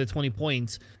granularity in the 20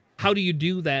 points, how do you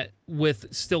do that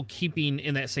with still keeping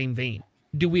in that same vein?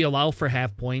 Do we allow for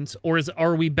half points, or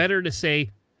are we better to say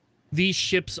these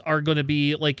ships are going to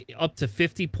be like up to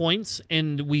 50 points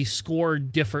and we score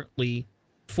differently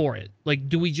for it? Like,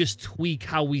 do we just tweak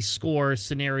how we score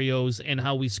scenarios and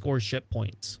how we score ship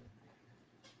points?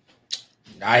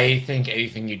 I think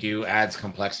anything you do adds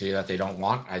complexity that they don't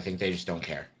want. I think they just don't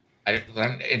care. I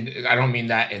don't mean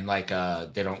that in like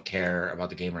they don't care about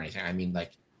the game or anything. I mean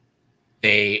like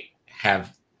they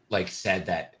have like said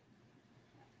that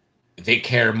they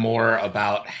care more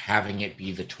about having it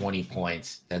be the 20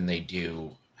 points than they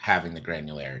do having the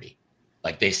granularity.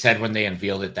 Like they said when they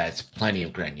unveiled it that it's plenty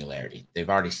of granularity. They've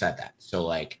already said that. So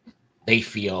like they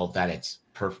feel that it's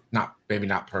maybe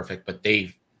not perfect, but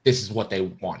this is what they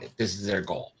wanted. This is their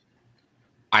goal.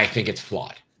 I think it's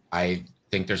flawed. I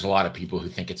think there's a lot of people who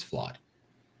think it's flawed.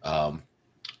 I'll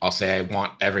say I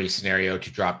want every scenario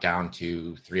to drop down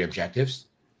to 3 objectives.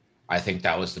 I think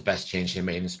that was the best change they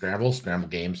made in Scramble. Scramble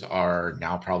games are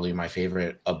now probably my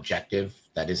favorite objective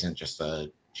that isn't just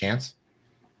a chance.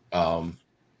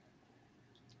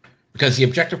 Because the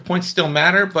objective points still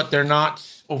matter, but they're not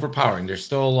overpowering. There's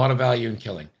still a lot of value in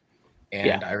killing.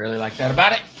 And I really like that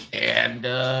about it. And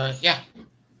Well,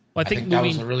 I think that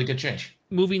was a really good change.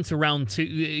 Moving to round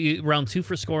two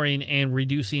for scoring and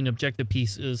reducing objective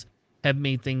pieces have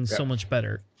made things so much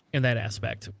better in that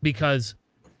aspect because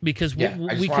we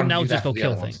can now just go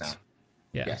kill things.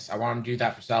 Yeah. Yes, I want to do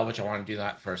that for salvage. I want to do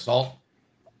that for assault.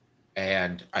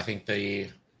 And I think I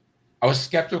was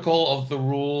skeptical of the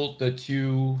rule, the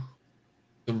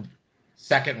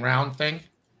second round thing,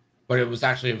 but it was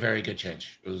actually a very good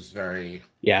change. It was very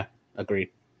agreed.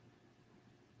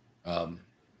 I'm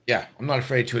not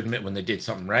afraid to admit when they did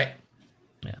something right.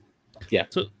 Yeah.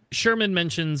 So Sherman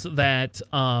mentions that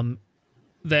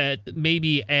that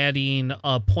maybe adding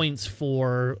points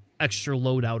for extra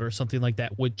loadout or something like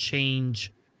that would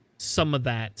change some of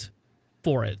that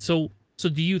for it. So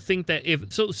do you think that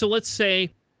let's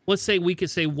say we could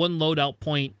say one loadout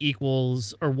point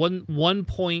equals, or one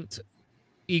point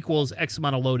equals X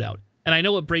amount of loadout. And I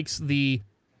know it breaks the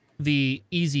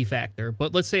easy factor,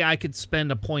 but let's say I could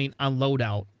spend a point on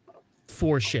loadout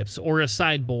for ships or a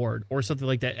sideboard or something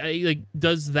like that.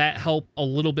 Does that help a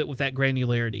little bit with that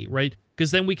granularity, right?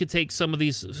 Because then we could take some of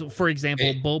these, for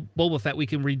example, Boba Fett, we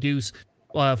can reduce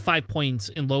 5 points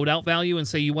in loadout value and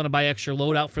say you want to buy extra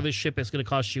loadout for this ship, it's going to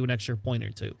cost you an extra point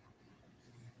or 2.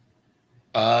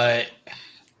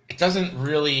 It doesn't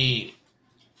really.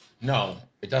 No,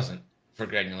 it doesn't for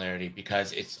granularity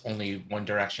because it's only one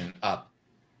direction up.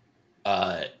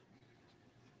 I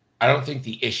don't think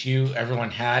the issue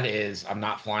everyone had is I'm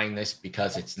not flying this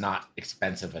because it's not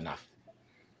expensive enough.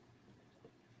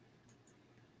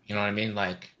 You know what I mean?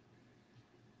 Like.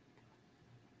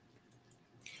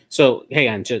 So, hang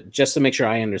on, just to make sure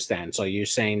I understand. So you're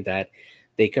saying that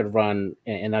they could run,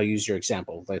 and I'll use your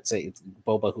example. Let's say it's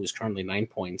Boba, who's currently 9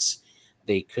 points.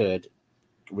 They could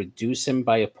reduce him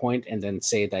by a point and then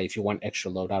say that if you want extra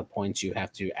loadout points, you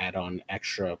have to add on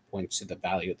extra points to the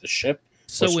value of the ship.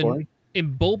 So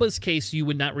in Boba's case, you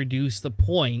would not reduce the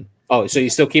point. Oh, so you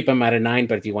still keep him at a 9,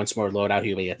 but if he wants more loadout,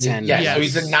 he'll be a 10. Yeah, yes. So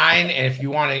he's a 9, and if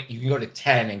you want it, you can go to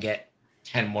 10 and get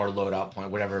 10 more loadout point,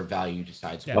 whatever value you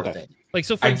decide is worth it. Like,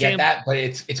 so for example, get that, but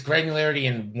it's granularity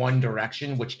in one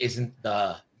direction, which isn't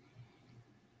the.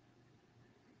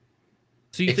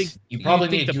 So you think you probably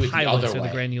need to do it the other way.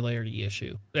 The granularity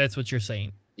issue. That's what you're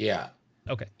saying. Yeah.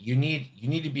 Okay. You need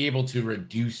to be able to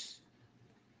reduce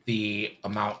the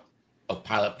amount of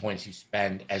pilot points you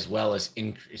spend as well as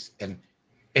increase, and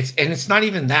it's not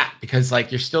even that, because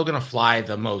like you're still gonna fly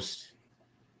the most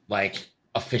like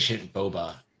efficient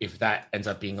Boba. If that ends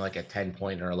up being like a 10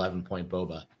 point or 11 point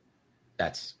Boba,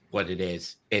 that's what it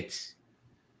is. It's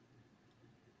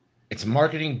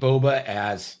marketing Boba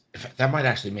as, that might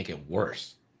actually make it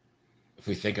worse if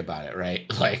we think about it, right?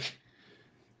 Like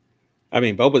I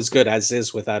mean, Boba's good as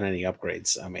is without any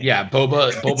upgrades. I mean, Yeah,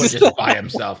 Boba just by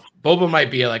himself. Boba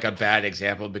might be like a bad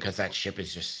example because that ship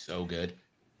is just so good.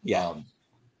 Yeah.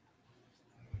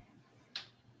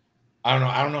 I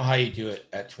don't know how you do it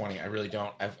at 20. I really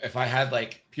don't. If I had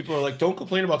like people are like, don't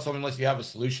complain about something unless you have a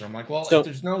solution. I'm like, well, if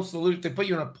there's no solution, they put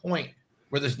you in a point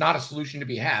where there's not a solution to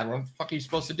be had. What the fuck are you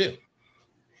supposed to do?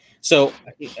 So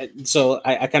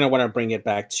I kind of want to bring it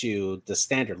back to the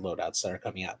standard loadouts that are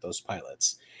coming out, those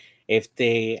pilots. If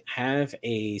they have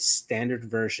a standard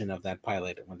version of that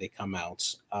pilot when they come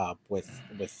out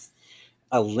with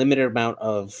a limited amount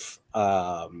of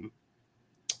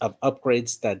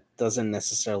upgrades that doesn't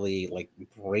necessarily like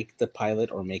break the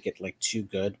pilot or make it like too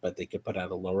good, but they could put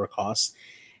out a lower cost,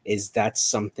 is that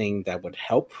something that would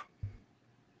help?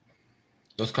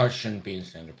 Those cards shouldn't be in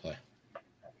standard play.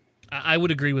 I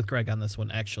would agree with Greg on this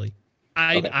one, actually.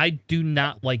 I do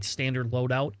not like standard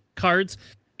loadout cards,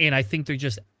 and I think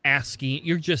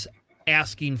you're just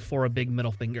asking for a big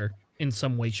middle finger in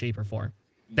some way, shape, or form.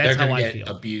 That's how I feel.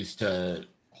 Abused to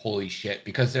holy shit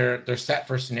because they're set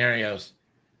for scenarios.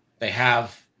 They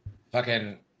have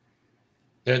fucking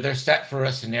they're set for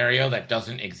a scenario that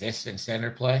doesn't exist in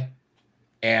standard play,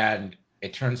 and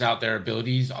it turns out their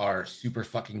abilities are super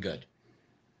fucking good.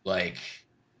 Like,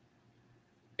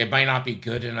 it might not be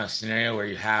good in a scenario where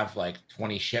you have like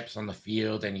 20 ships on the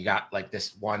field and you got like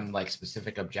this one like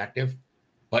specific objective,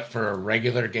 but for a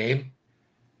regular game,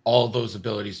 all those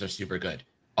abilities are super good.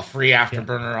 A free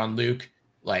afterburner on Luke,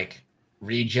 like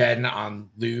regen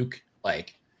on Luke,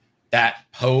 like that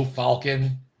Poe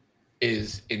Falcon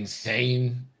is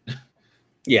insane.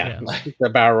 Yeah, like the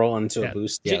barrel into a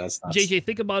boost. Yeah, that's nuts. JJ,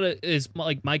 think about it as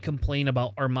like my complaint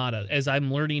about Armada. As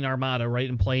I'm learning Armada, right,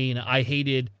 and playing, I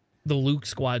hated the Luke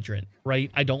Squadron,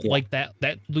 right? I don't like that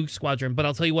Luke Squadron, but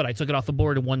I'll tell you what, I took it off the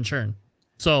board in one churn.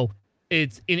 So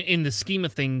it's in the scheme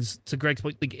of things, to Greg's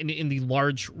point, like in the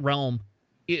large realm,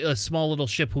 a small little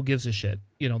ship, who gives a shit?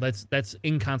 You know, that's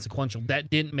inconsequential. That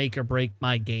didn't make or break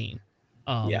my game.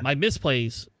 My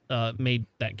misplays made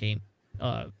that game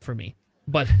for me.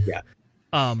 But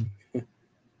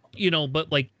you know,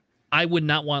 but like, I would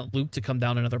not want Luke to come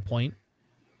down another point.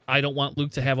 I don't want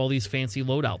Luke to have all these fancy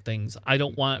loadout things. I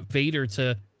don't want Vader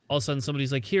to all of a sudden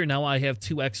somebody's like, here, now I have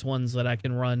 2 X1s that I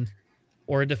can run,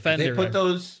 or a defender. If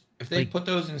they put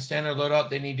those in standard loadout,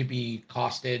 they need to be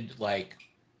costed like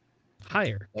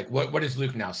higher. Like what is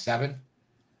Luke now? 7?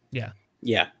 Yeah.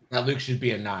 Yeah. Now Luke should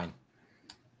be a 9.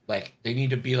 Like, they need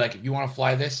to be like, if you want to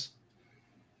fly this,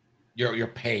 you're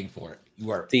paying for it.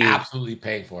 You are absolutely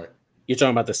paying for it. You're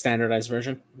talking about the standardized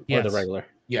version or the regular?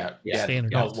 Yeah.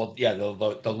 Standard. No, well, yeah, the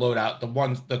loadout, the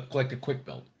ones, the quick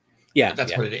build. Yeah.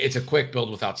 That's what it is. It's a quick build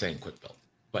without saying quick build.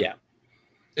 But yeah.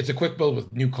 It's a quick build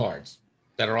with new cards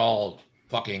that are all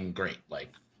fucking great. Like,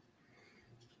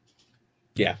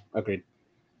 yeah, agreed.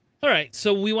 All right,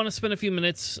 so we want to spend a few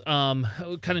minutes, kind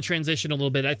of transition a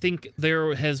little bit. I think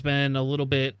there has been a little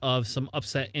bit of some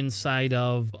upset inside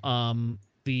of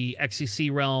the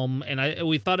XCC realm, and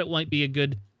we thought it might be a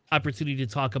good opportunity to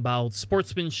talk about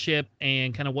sportsmanship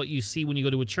and kind of what you see when you go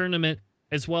to a tournament,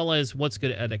 as well as what's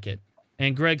good etiquette.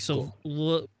 And Greg, hold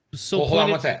on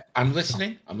one second. I'm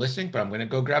listening, but I'm going to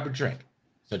go grab a drink.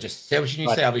 So just say what you need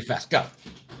to say. I'll be fast. Go.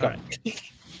 All right.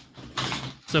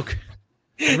 So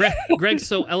Greg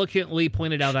so eloquently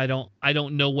pointed out I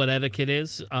don't know what etiquette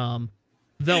is,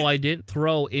 though I didn't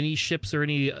throw any ships or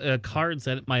any cards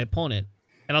at my opponent.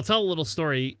 And I'll tell a little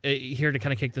story here to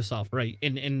kind of kick this off, right?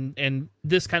 And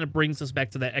this kind of brings us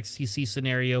back to that XTC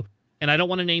scenario. And I don't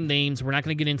want to name names. We're not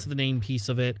going to get into the name piece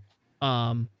of it.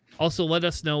 Also, let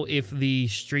us know if the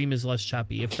stream is less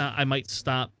choppy. If not, I might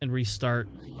stop and restart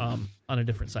on a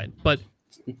different side. But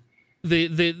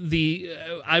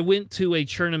I went to a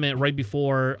tournament right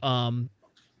before COVID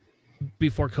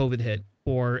hit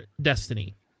for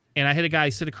Destiny, and I had a guy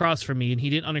sit across from me, and he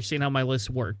didn't understand how my list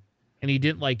worked, and he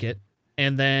didn't like it.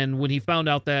 And then when he found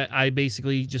out that I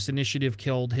basically just initiative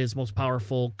killed his most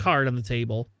powerful card on the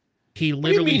table, he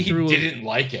literally he didn't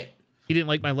like it. He didn't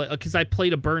like my list because I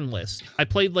played a burn list. I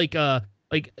played like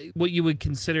what you would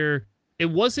consider. It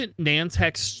wasn't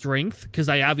Nantek's strength because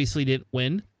I obviously didn't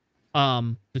win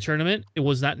the tournament. It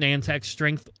was not Nantek's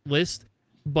strength list,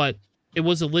 but it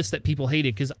was a list that people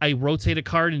hated because I rotate a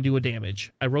card and do a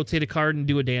damage.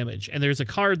 And there's a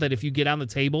card that if you get on the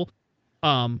table,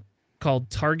 called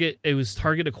Target. It was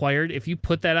Target acquired. If you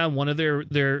put that on one of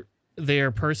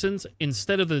their persons,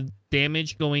 instead of the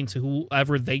damage going to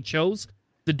whoever they chose,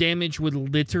 the damage would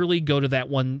literally go to that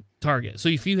one target. So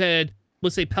if you had,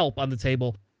 let's say, Pelp on the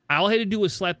table, all I had to do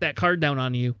was slap that card down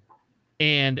on you,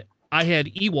 and I had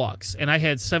Ewoks, and I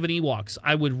had 7 Ewoks.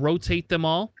 I would rotate them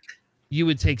all, you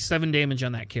would take 7 damage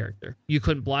on that character. You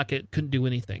couldn't block it, couldn't do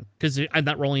anything because I'm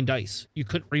not rolling dice. You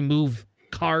couldn't remove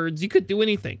cards. You couldn't do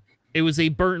anything. It was a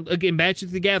burn. Again,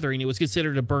 Magic the Gathering, it was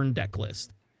considered a burn deck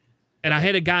list. And I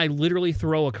had a guy literally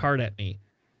throw a card at me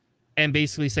and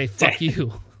basically say, fuck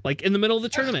you, like in the middle of the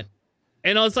tournament.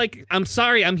 And I was like, I'm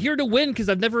sorry, I'm here to win because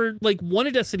I've never like won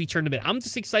a Destiny tournament. I'm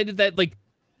just excited that like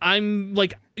I'm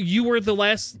like, you were the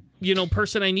last,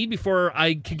 person I need before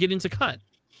I could get into cut,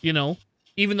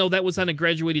 even though that was on a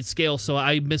graduated scale. So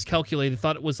I miscalculated,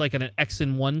 thought it was like an X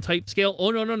and 1 type scale. Oh,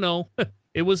 no.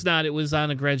 It was not. It was on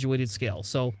a graduated scale.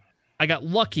 So I got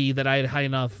lucky that I had high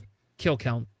enough kill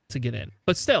count to get in.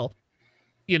 But still,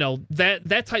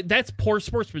 that's poor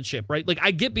sportsmanship, right? Like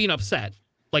I get being upset.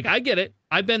 Like I get it.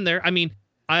 I've been there. I mean,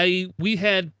 there's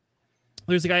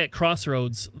a guy at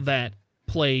Crossroads that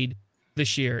played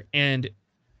this year, and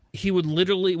he was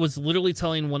literally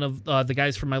telling one of the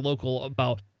guys from my local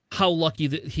about how lucky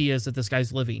that he is that this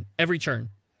guy's living every turn.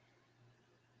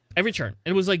 And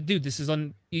it was like, dude, this is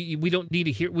we don't need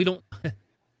to hear. We don't.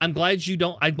 I'm glad you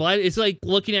don't. It's like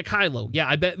looking at Kylo. Yeah,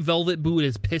 I bet Velvet Boot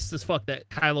is pissed as fuck that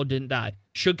Kylo didn't die.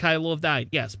 Should Kylo have died?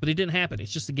 Yes, but it didn't happen.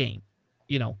 It's just a game.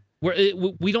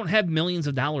 We don't have millions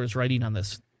of dollars riding on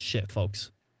this shit,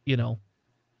 folks.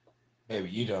 Maybe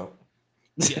you don't.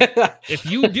 Yeah. If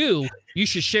you do, you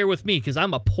should share with me because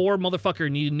I'm a poor motherfucker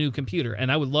and need a new computer,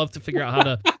 and I would love to figure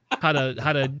out how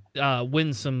to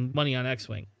win some money on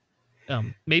X-Wing.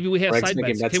 Maybe we have side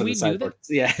bets. Can we do that?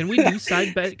 Yeah. Can we do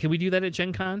side bet? Can we do that at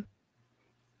Gen Con?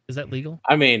 Is that legal?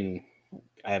 I mean,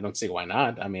 I don't see why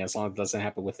not. I mean, as long as it doesn't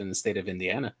happen within the state of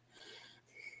Indiana.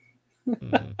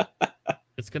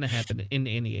 It's going to happen in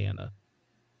Indiana.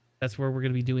 That's where we're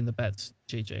going to be doing the bets,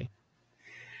 JJ.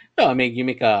 No, I mean, you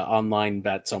make a online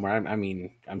bet somewhere. I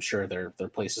mean, I'm sure there are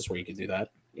places where you can do that.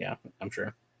 Yeah, I'm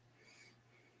sure.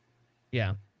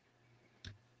 Yeah.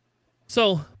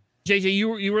 So, JJ,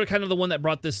 you were kind of the one that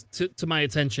brought this to my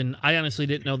attention. I honestly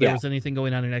didn't know there was anything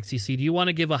going on in XCC. Do you want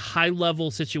to give a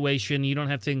high-level situation? You don't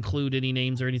have to include any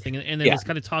names or anything. And then just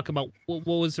kind of talk about what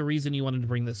was the reason you wanted to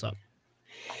bring this up?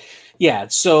 Yeah,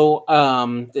 so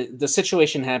the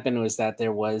situation happened was that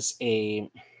there was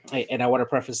and I want to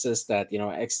preface this that,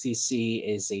 XTC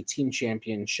is a team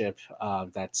championship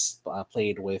that's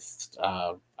played with,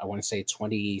 I want to say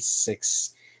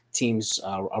 26 teams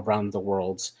around the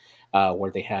world.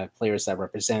 Where they have players that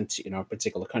represent, a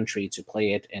particular country to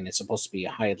play it. And it's supposed to be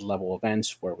a high level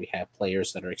event where we have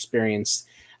players that are experienced,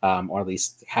 or at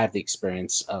least have the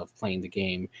experience of playing the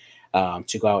game,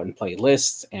 to go out and play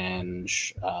lists. And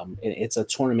it's a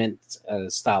tournament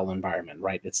style environment,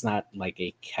 right? It's not like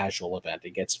a casual event.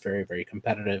 It gets very, very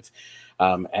competitive,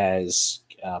 as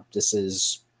this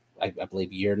is, I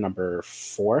believe, year number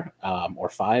 4 or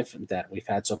 5 that we've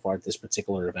had so far at this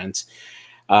particular event.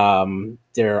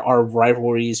 There are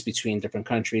rivalries between different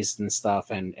countries and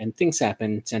stuff, and things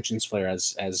happen, tensions flare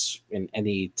as in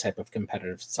any type of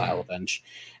competitive style event.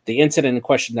 The incident in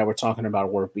question that we're talking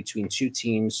about were between 2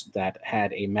 teams that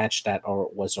had a match that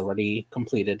was already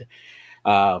completed.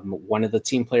 One of the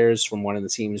team players from one of the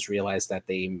teams realized that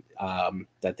they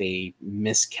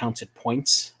miscounted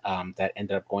points that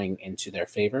ended up going into their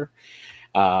favor.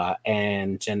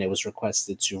 And then it was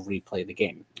requested to replay the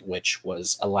game, which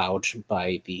was allowed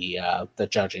by the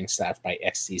judging staff by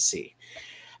XTC.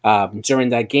 During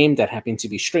that game that happened to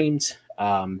be streamed,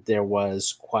 there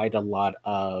was quite a lot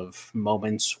of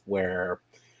moments where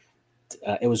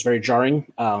it was very jarring.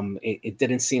 It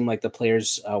didn't seem like the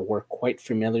players were quite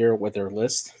familiar with their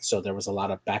list, so there was a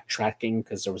lot of backtracking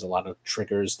because there was a lot of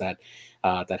triggers that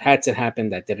had to happen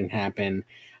that didn't happen,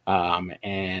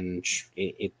 and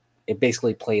it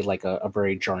basically played like a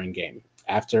very jarring game.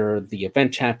 After the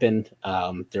event happened,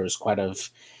 there was quite a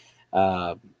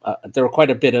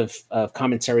bit of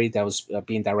commentary that was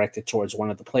being directed towards one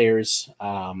of the players.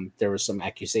 There were some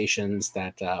accusations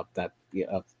that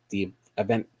the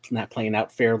event not playing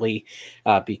out fairly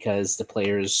because the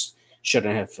players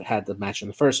shouldn't have had the match in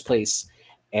the first place.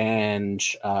 And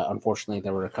unfortunately,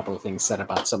 there were a couple of things said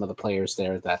about some of the players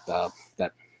there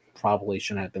that probably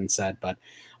shouldn't have been said. But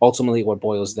ultimately, what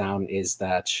boils down is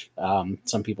that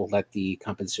some people let the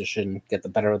competition get the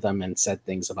better of them and said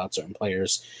things about certain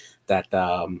players that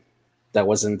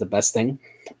wasn't the best thing,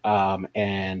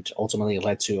 and ultimately it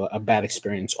led to a bad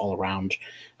experience all around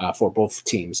for both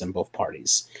teams and both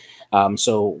parties.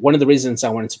 So one of the reasons I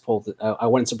wanted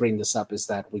to bring this up is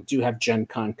that we do have Gen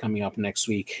Con coming up next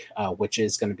week, which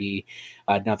is going to be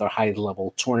another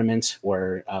high-level tournament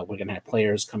where we're going to have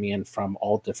players coming in from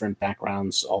all different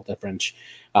backgrounds, all different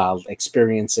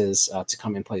experiences to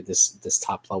come and play this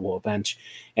top-level event.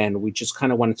 And we just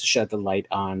kind of wanted to shed the light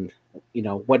on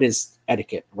what is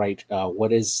etiquette, right?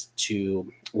 What is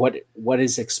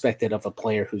expected of a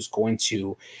player who's going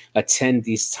to attend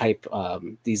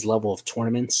these level of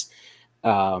tournaments,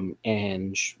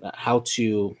 and how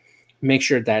to make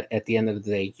sure that at the end of the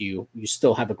day you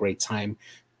still have a great time,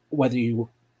 whether you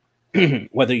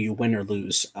whether you win or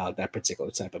lose that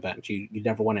particular type of event. You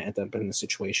never want to end up in a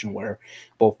situation where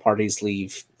both parties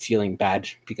leave feeling bad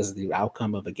because of the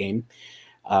outcome of a game,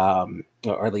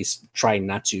 or at least try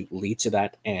not to lead to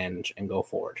that and go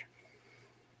forward.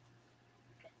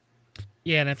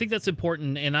 Yeah, and I think that's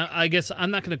important. And I guess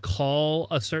I'm not going to call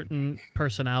a certain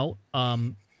person out,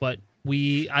 but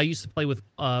I used to play with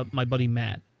my buddy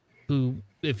Matt, who,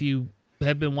 if you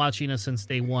have been watching us since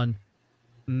day one,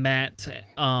 Matt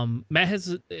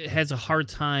has a hard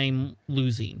time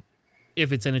losing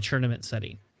if it's in a tournament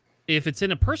setting. If it's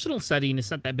in a personal setting, it's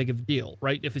not that big of a deal,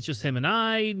 right? If it's just him and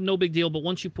I, no big deal. But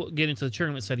once you get into the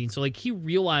tournament setting, so like he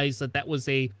realized that was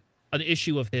an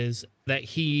issue of his that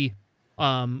he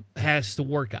has to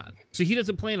work on. So he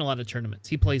doesn't play in a lot of tournaments.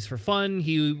 He plays for fun.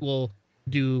 He will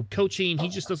do coaching. He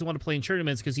just doesn't want to play in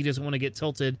tournaments because he doesn't want to get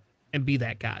tilted and be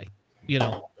that guy,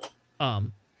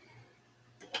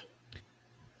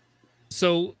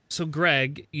 So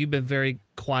Greg, you've been very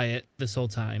quiet this whole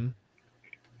time.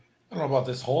 I don't know about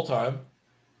this whole time.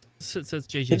 Since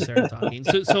JJ started talking.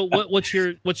 So what's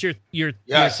your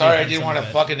Yeah, sorry, I didn't want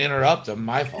to fucking interrupt him.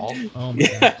 My fault. Oh my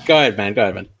yeah, go ahead, man.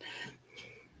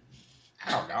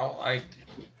 I don't know. I'd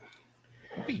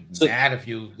be mad if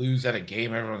you lose at a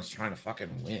game everyone's trying to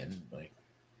fucking win. Like,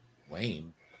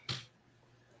 lame.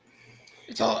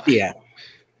 It's all. Yeah.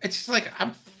 It's like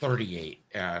I'm 38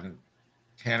 and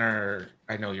Tanner,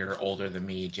 I know you're older than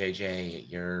me. JJ,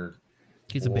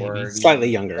 he's a baby. Slightly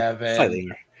younger.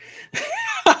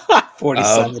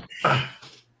 47.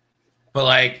 But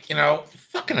like,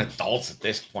 fucking adults at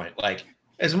this point. Like,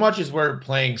 as much as we're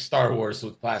playing Star Wars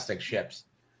with plastic ships,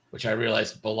 which I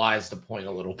realize belies the point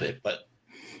a little bit, but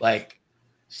like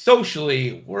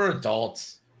socially, we're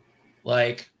adults.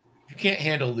 Like, if you can't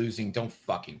handle losing, don't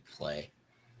fucking play.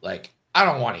 Like, I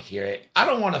don't want to hear it. I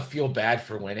don't want to feel bad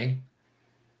for winning.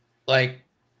 Like,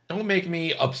 don't make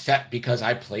me upset because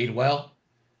I played well.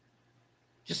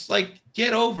 Just like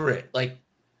get over it. Like,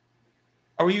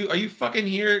 are you fucking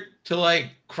here to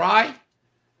like cry?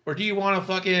 Or do you want to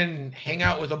fucking hang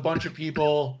out with a bunch of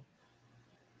people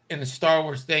in the Star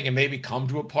Wars thing and maybe come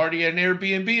to a party at an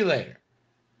Airbnb later?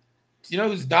 You know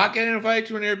who's not getting invited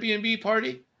to an Airbnb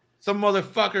party? Some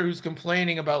motherfucker who's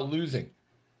complaining about losing.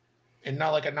 In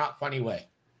not like a not funny way.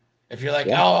 If you're like,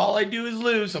 oh, all I do is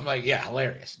lose, I'm like, yeah,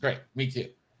 hilarious. Great. Me too.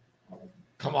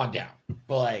 Come on down.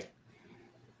 But like,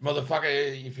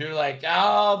 motherfucker, if you're like,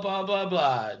 oh, blah, blah,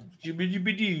 blah,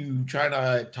 trying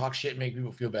to talk shit and make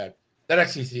people feel bad. That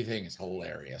XCC thing is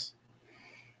hilarious.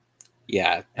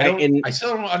 Yeah. I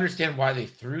still don't understand why they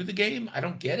threw the game. I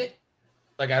don't get it.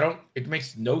 Like, it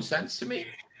makes no sense to me.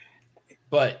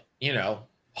 But,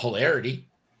 hilarity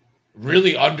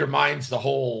really undermines the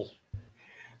whole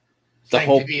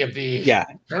sanctity of the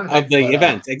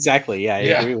event. Exactly. Yeah, I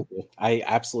agree with you. I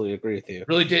absolutely agree with you.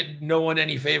 Really did no one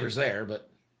any favors there, but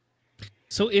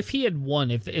so if he had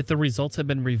won, if the results had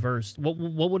been reversed, what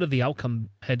would have the outcome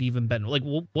had even been? Like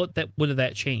what would have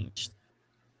that changed?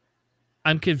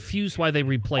 I'm confused why they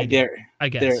replayed it, I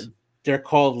guess. They're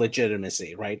called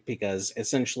legitimacy, right? Because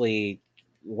essentially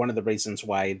one of the reasons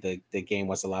why the game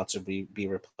was allowed to be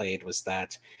replayed was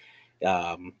that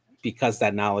because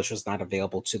that knowledge was not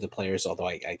available to the players, although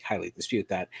I highly dispute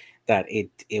that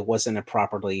it wasn't a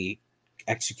properly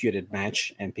executed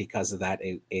match, and because of that,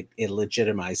 it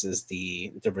legitimizes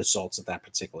the results of that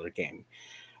particular game.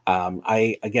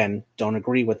 I again don't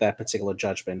agree with that particular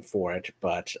judgment for it,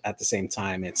 but at the same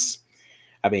time, it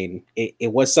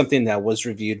was something that was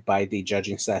reviewed by the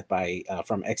judging staff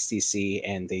from XTC,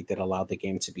 and they did allow the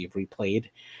game to be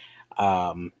replayed.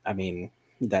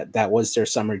 That was their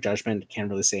summary judgment. Can't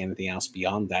really say anything else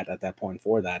beyond that at that point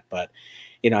for that. But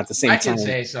at the same time, I can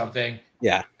say something.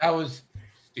 Yeah, that was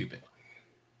stupid.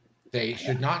 They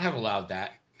should not have allowed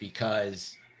that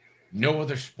because no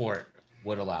other sport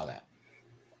would allow that.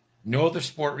 No other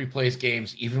sport replays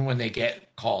games even when they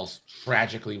get calls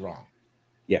tragically wrong.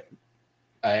 Yeah,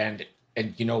 and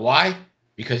you know why?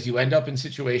 Because you end up in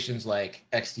situations like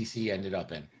XTC ended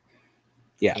up in.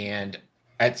 Yeah, and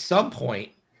at some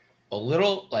point. A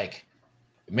little like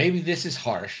maybe this is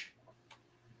harsh.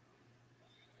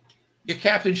 Your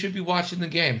captain should be watching the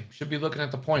game, should be looking at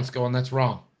the points going, that's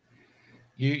wrong.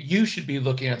 You should be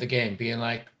looking at the game being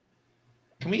like,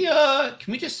 can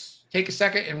we just take a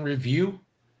second and review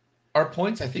our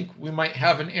points? I think we might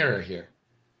have an error here.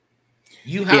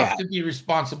 You have to be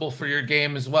responsible for your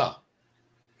game as well.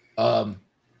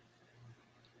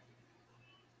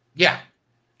 Yeah.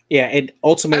 Yeah, and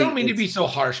ultimately, I don't mean to be so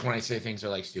harsh when I say things are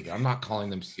like stupid. I'm not calling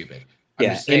them stupid. I'm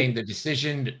Yeah, just saying the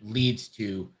decision leads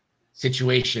to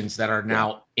situations that are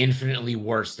now infinitely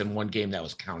worse than one game that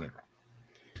was counted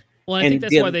wrong. Well, I And think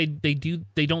that's the why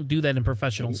they don't do that in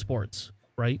professional sports,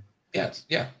 right? Yes,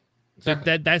 yeah.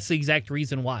 Exactly. That's the exact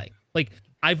reason why. Like,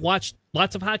 I've watched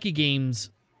lots of hockey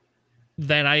games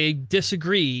that I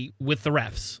disagree with the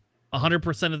refs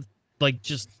 100% of, like,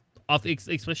 just off,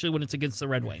 especially when it's against the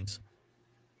Red Wings.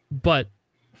 But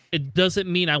it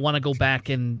doesn't mean I want to go back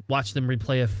and watch them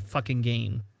replay a fucking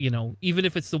game, even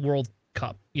if it's the World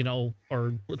Cup,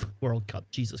 or World Cup,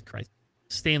 Jesus Christ,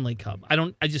 Stanley Cup.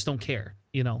 I just don't care,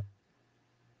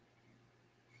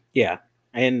 Yeah,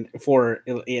 and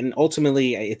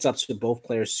ultimately, it's up to both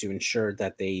players to ensure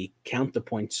that they count the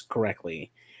points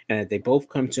correctly, and that they both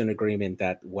come to an agreement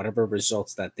that whatever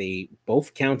results that they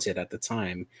both counted at the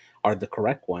time are the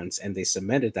correct ones, and they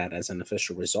submitted that as an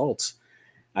official result.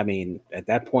 I mean, at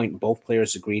that point, both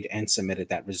players agreed and submitted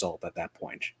that result at that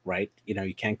point, right?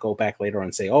 You can't go back later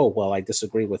and say, "Oh, well, I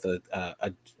disagree with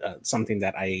something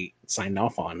that I signed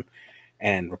off on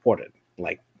and reported."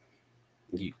 Like,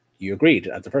 you agreed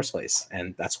at the first place,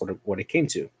 and that's what it came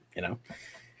to.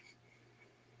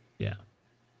 Yeah.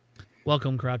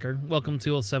 Welcome, Crocker. Welcome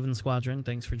to 07 Squadron.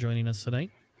 Thanks for joining us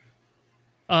tonight.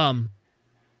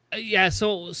 Yeah,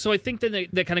 so I think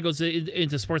that kind of goes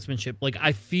into sportsmanship. Like,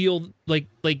 I feel like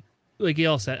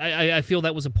Yale said, I feel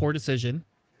that was a poor decision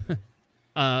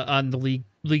on the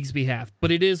league's behalf. But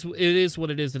it is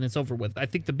what it is, and it's over with. I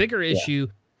think the bigger issue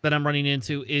that I'm running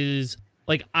into is,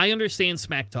 like, I understand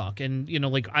smack talk, and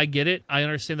like, I get it. I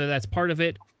understand that that's part of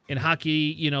it. In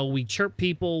hockey, we chirp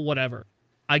people, whatever.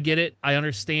 I get it. I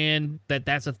understand that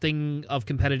that's a thing of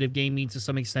competitive gaming to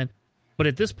some extent. But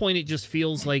at this point, it just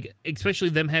feels like, especially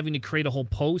them having to create a whole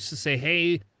post to say,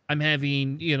 "Hey, I'm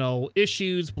having,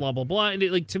 issues, blah blah blah,"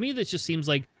 and to me, this just seems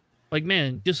like,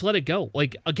 man, just let it go.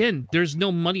 Like, again, there's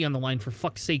no money on the line, for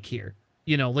fuck's sake here.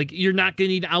 Like, you're not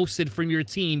getting ousted from your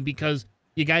team because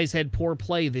you guys had poor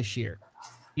play this year.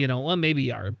 Well, maybe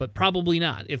you are, but probably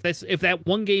not. If that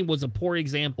one game was a poor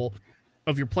example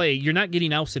of your play, you're not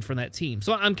getting ousted from that team.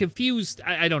 So I'm confused.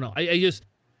 I don't know. I just,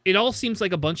 it all seems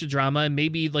like a bunch of drama, and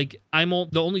maybe, like,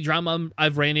 the only drama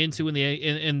I've ran into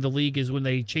in the league is when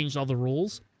they changed all the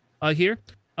rules here.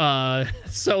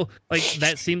 So, like,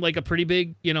 that seemed like a pretty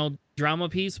big, drama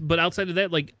piece. But outside of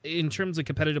that, like, in terms of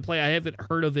competitive play, I haven't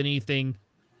heard of anything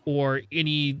or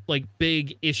any, like,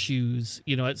 big issues,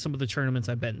 at some of the tournaments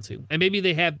I've been to. And maybe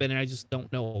they have been, and I just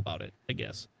don't know about it, I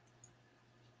guess.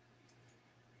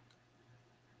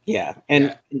 Yeah,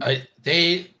 and I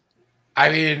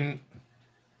mean,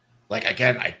 like,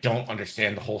 again, I don't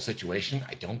understand the whole situation.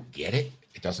 I don't get it.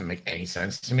 It doesn't make any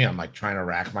sense to me. I'm, like, trying to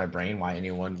rack my brain why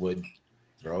anyone would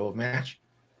throw a match.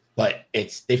 But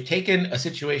they've taken a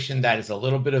situation that is a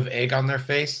little bit of egg on their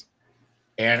face,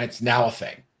 and it's now a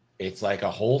thing. It's like a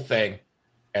whole thing.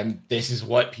 And this is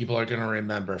what people are going to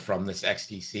remember from this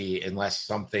XTC unless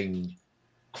something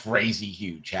crazy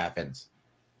huge happens.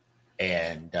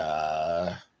 And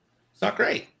it's not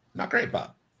great. Not great,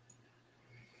 Bob.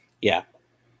 Yeah.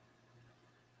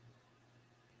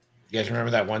 You guys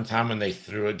remember that one time when they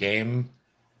threw a game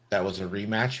that was a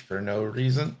rematch for no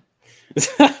reason?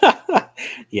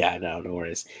 Yeah, no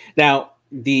worries. Now,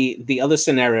 the other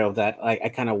scenario that I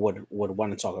kind of would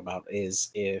want to talk about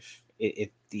is if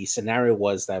the scenario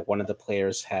was that one of the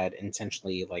players had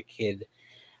intentionally, like, hid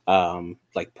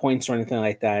like points or anything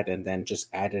like that, and then just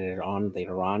added it on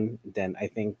later on, then I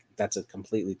think that's a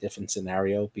completely different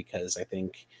scenario, because I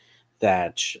think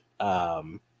that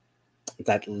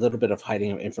that little bit of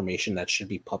hiding of information that should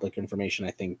be public information,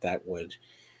 I think that would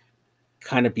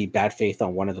kind of be bad faith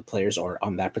on one of the players or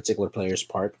on that particular player's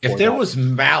part. If there was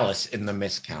malice in the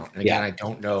miscount, and again, I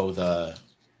don't know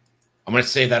I'm going to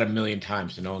say that a million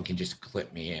times so no one can just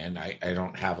clip me, and I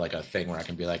don't have, like, a thing where I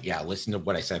can be like, yeah, listen to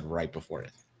what I said right before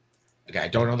it. Okay, I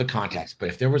don't know the context, but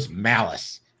if there was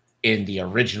malice in the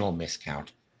original miscount,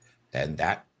 then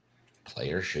that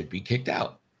player should be kicked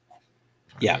out.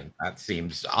 I mean, that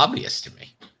seems obvious to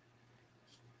me.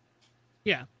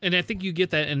 Yeah, and I think you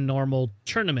get that in normal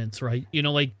tournaments, right?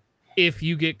 Like, if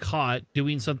you get caught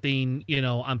doing something,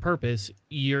 on purpose,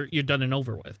 you're done and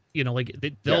over with. Like,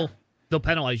 they'll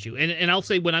penalize you. And I'll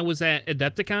say, when I was at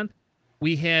Adepticon,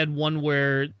 we had one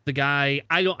where the guy,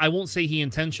 I won't say he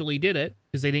intentionally did it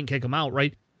because they didn't kick him out,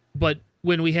 right? But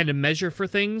when we had to measure for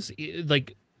things,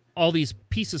 like, all these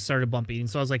pieces started bumping. And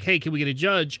so I was like, hey, can we get a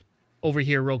judge over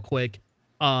here real quick?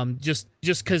 Just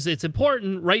because it's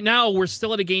important. Right now, we're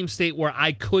still at a game state where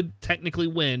I could technically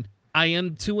win. I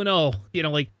am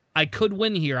 2-0. Like, I could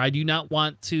win here. I do not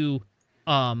want to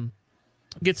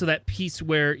get to that piece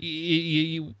where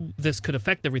this could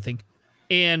affect everything.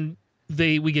 And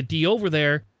we get D over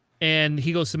there, and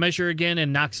he goes to measure again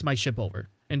and knocks my ship over.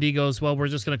 And D goes, well, we're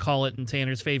just going to call it in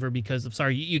Tanner's favor because I'm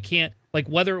sorry, you can't, like,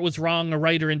 whether it was wrong or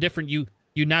right or indifferent, you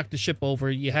knocked the ship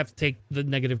over. You have to take the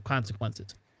negative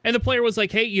consequences. And the player was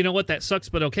like, hey, you know what? That sucks,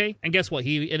 but okay. And guess what?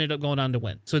 He ended up going on to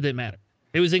win. So it didn't matter.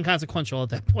 It was inconsequential at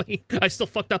that point. I still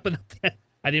fucked up enough that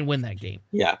I didn't win that game.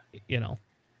 Yeah. You know.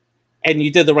 And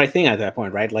you did the right thing at that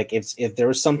point, right? Like if there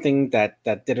was something that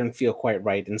didn't feel quite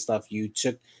right and stuff, you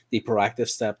took the proactive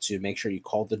step to make sure you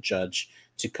called the judge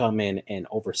to come in and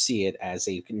oversee it as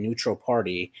a neutral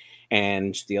party.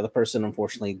 And the other person,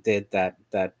 unfortunately, did that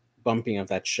bumping of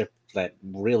that ship that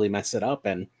really messed it up.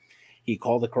 And he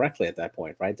called it correctly at that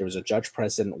point, right? There was a judge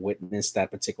present, witnessed that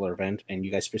particular event, and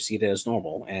you guys proceeded as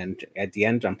normal. And at the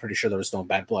end, I'm pretty sure there was no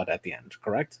bad blood at the end,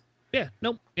 correct? Yeah,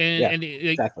 nope. And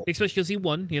exactly. Especially because he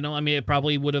won, you know, I mean, it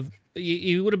probably would have,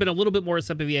 he would have been a little bit more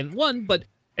receptive if he hadn't won, but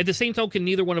at the same token,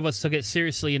 neither one of us took it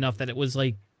seriously enough that it was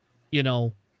like, you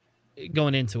know,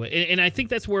 going into it. And I think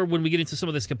that's where, when we get into some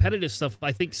of this competitive stuff,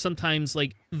 I think sometimes,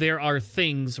 like, there are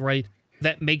things, right,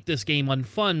 that make this game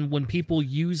unfun when people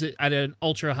use it at an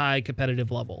ultra high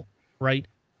competitive level, right?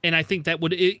 And I think that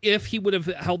would, if he would have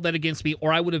held that against me,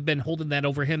 or I would have been holding that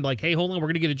over him, like, hey, hold on, we're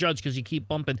going to get a judge because you keep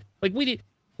bumping. Like, we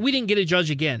didn't get a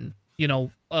judge again, you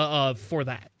know, for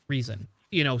that reason,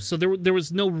 you know, so there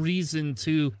was no reason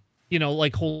to, you know,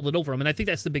 like, hold it over him. And I think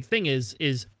that's the big thing is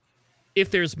if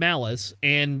there's malice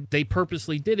and they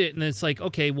purposely did it, and it's like,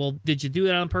 okay, well, did you do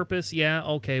it on purpose? Yeah.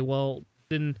 Okay. Well,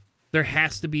 then there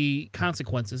has to be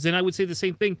consequences. And I would say the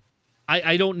same thing.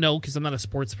 I don't know, because I'm not a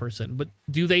sports person, but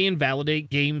do they invalidate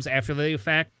games after the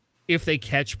fact if they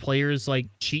catch players like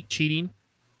cheating?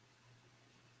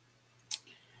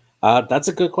 That's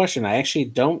a good question. I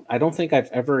don't think I've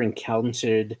ever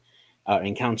encountered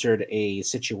a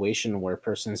situation where a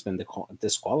person has been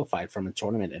disqualified from a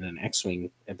tournament in an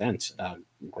X-Wing event.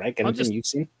 Greg, anything you've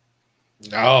seen?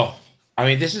 No. I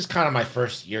mean, this is kind of my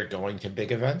first year going to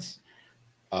big events.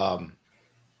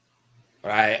 But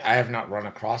I have not run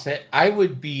across it. I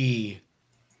would be,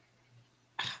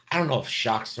 I don't know if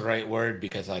shock's the right word,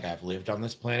 because, like, I've lived on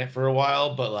this planet for a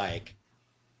while, but, like,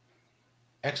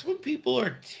 X-Wing people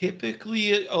are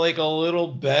typically, like, a little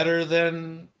better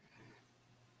than,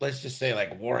 let's just say,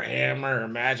 like, Warhammer or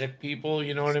Magic people,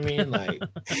 you know what I mean? Like,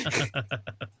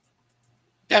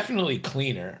 definitely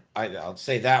cleaner. I'll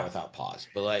say that without pause.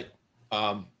 But, like,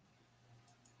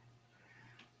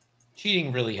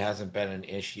 cheating really hasn't been an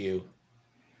issue.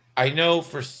 I know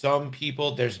for some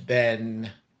people there's been,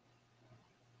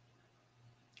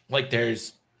 like,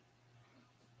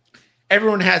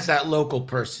 everyone has that local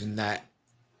person that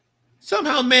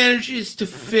somehow manages to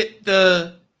fit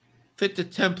the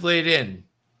template in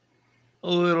a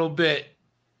little bit.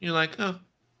 You're like, oh,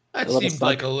 that seems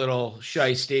like a little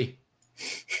shisty.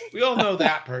 We all know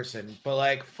that person, but,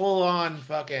 like, full on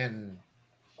fucking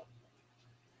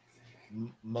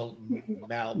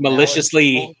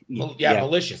maliciously,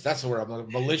 malicious. That's the word.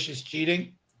 Malicious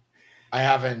cheating. I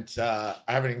haven't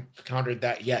encountered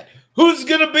that yet. Who's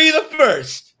gonna be the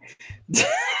first?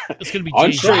 It's gonna be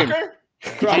Crocker.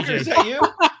 Crocker, is that you?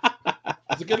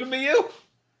 Is it gonna be you?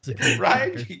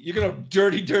 Right? You're gonna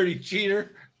dirty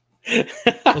cheater.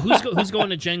 Well, who's going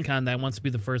to Gen Con that wants to be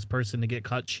the first person to get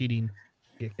caught cheating,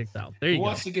 get kicked out? There you go. Who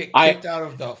wants to get kicked out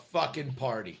of the fucking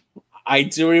party? I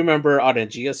do remember on a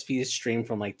GSP stream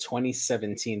from, like,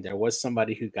 2017, there was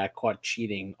somebody who got caught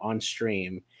cheating on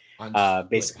stream.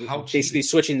 Basically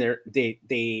switching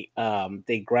they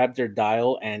grabbed their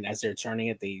dial, and as they're turning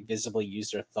it, they visibly use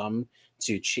their thumb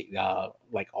to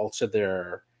like alter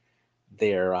their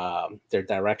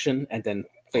direction, and then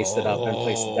faced it up and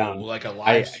placed it down like a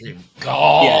live stream.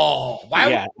 Why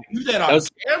would you do that on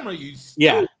camera?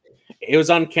 It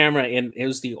was on camera, and it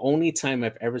was the only time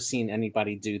I've ever seen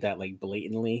anybody do that, like,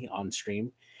 blatantly on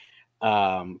stream.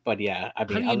 But yeah, I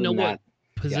mean, how do you know what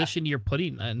position you're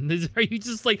putting in? Are you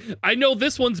just like, I know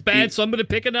this one's bad, so I'm going to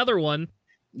pick another one?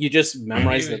 You just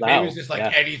memorize it out. It was just like,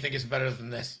 anything is better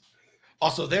than this.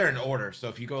 Also, they're in order, so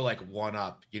if you go, like, 1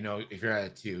 up, you know, if you're at a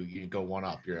 2, you go 1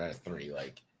 up, you're at a 3.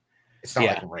 Like, it's not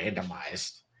like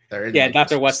randomized. Like,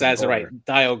 Dr. West has it right.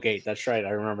 Dial gate. That's right.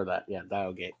 I remember that. Yeah,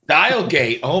 dial gate. Dial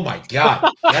gate. Oh my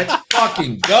god. Let's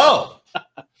fucking go.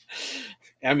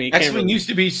 I mean, X-Wing used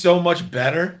to be so much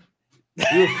better.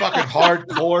 We were fucking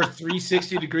hardcore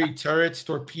 360-degree turrets,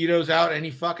 torpedoes out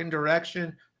any fucking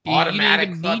direction,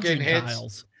 automatic fucking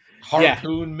hits,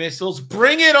 harpoon missiles.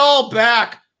 Bring it all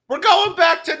back. We're going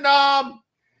back to Nam.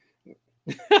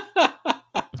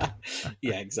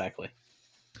 Yeah, exactly.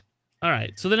 All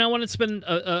right. So then I want to spend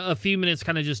a few minutes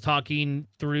kind of just talking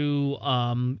through,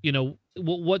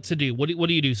 what to do. What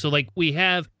do you do? So like we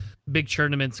have big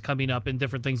tournaments coming up and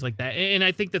different things like that. And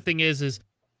I think the thing is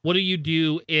what do you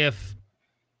do if,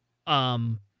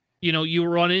 you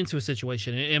run into a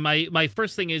situation? And my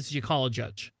first thing is you call a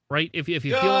judge, right? If you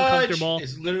feel uncomfortable,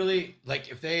 is literally like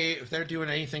if they're doing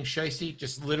anything shicey,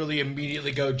 just literally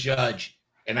immediately go judge,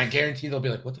 and I guarantee they'll be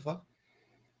like, "What the fuck?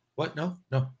 What? No,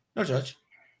 judge,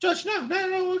 no,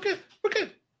 we're good. Mhm.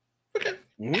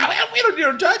 We don't need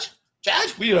a judge.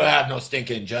 We don't have no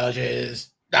stinking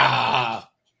judges.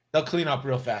 They'll clean up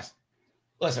real fast.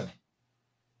 Listen,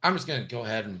 I'm just gonna go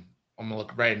ahead and I'm gonna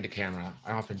look right into camera.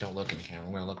 I often don't look in the camera.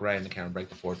 I'm gonna look right in the camera, break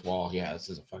the fourth wall. Yeah, this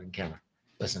is a fucking camera.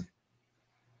 Listen,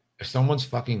 if someone's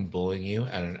fucking bullying you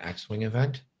at an X-Wing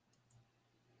event,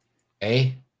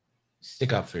 A,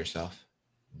 stick up for yourself.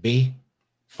 B,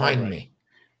 find me.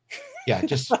 Yeah,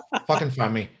 just fucking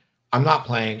find me. I'm not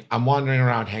playing. I'm wandering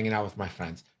around hanging out with my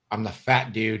friends. I'm the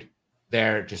fat dude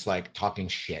there just like talking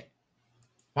shit.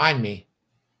 Find me.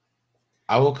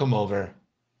 I will come over.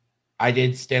 I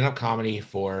did stand-up comedy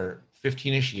for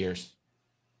 15-ish years.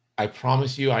 I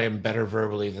promise you I am better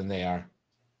verbally than they are.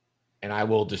 And I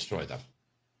will destroy them.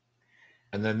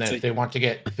 And then if they want to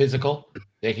get physical,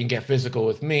 they can get physical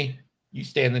with me. You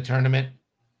stay in the tournament.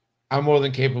 I'm more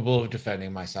than capable of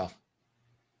defending myself.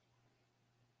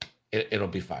 It'll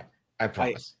be fine. I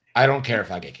promise. I don't care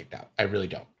if I get kicked out. I really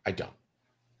don't. I don't.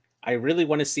 I really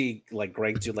want to see like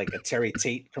Greg do like a Terry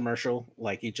Tate commercial.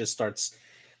 Like he just starts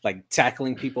like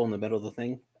tackling people in the middle of the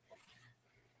thing.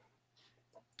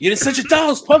 You didn't set your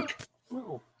dolls, punk.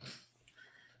 Oh.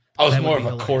 I was more of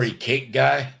a Corey Cake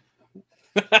guy.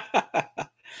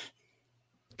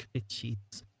 Jeez.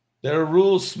 There are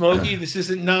rules, Smokey. This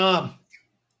isn't Nom.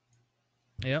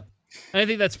 Yep. I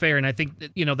think that's fair, and I think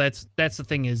that, that's the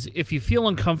thing is if you feel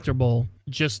uncomfortable,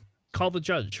 just call the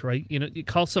judge, right? You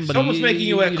call somebody. If someone's making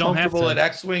you uncomfortable at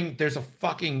X-Wing, there's a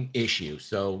fucking issue.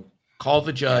 So call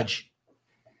the judge.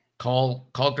 Yeah.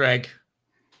 Call Greg.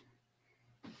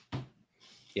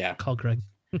 Yeah, call Greg.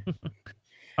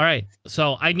 All right,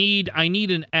 so I need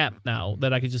an app now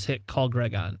that I could just hit call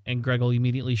Greg on, and Greg will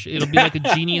immediately. It'll be like a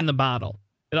genie in the bottle.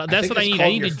 That's what I need. I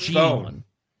need a genie one.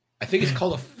 I think it's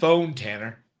called a phone,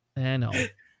 Tanner. I know.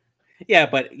 Yeah,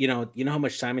 but you know how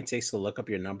much time it takes to look up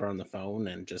your number on the phone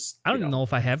and just. I don't even know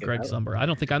if I have Greg's number. I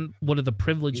don't think I'm one of the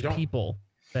privileged people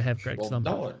that have Greg's number.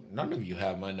 No, none of you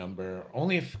have my number.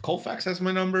 Only if Colfax has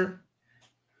my number.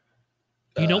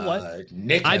 You know what?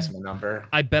 Nick has my number.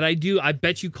 I bet I do. I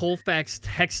bet you Colfax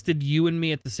texted you and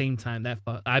me at the same time.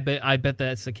 I bet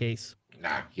that's the case.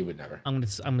 Nah, he would never. I'm gonna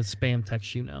spam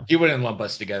text you now. He wouldn't lump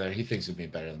us together. He thinks it'd be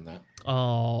better than that.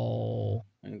 Oh.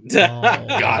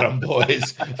 Got him,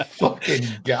 boys. Fucking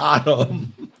got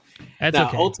him. That's now,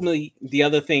 okay. Ultimately, the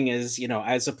other thing is,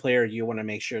 as a player, you want to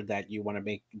make sure that you want to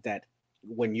make that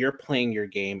when you're playing your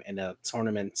game in a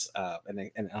tournament,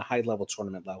 in a high level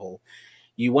tournament level,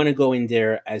 you want to go in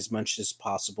there as much as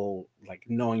possible, like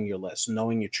knowing your list,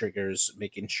 knowing your triggers,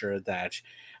 making sure that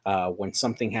when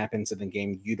something happens in the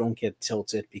game, you don't get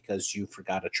tilted because you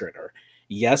forgot a trigger.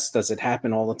 Yes, does it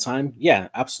happen all the time? Yeah,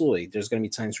 absolutely. There's going to be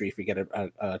times where you forget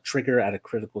a trigger at a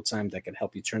critical time that can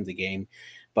help you turn the game.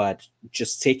 But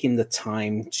just taking the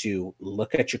time to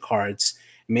look at your cards,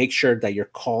 make sure that you're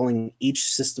calling each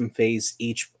system phase,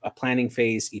 each planning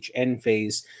phase, each end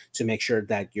phase to make sure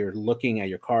that you're looking at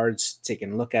your cards,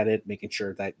 taking a look at it, making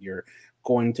sure that you're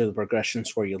going to the progressions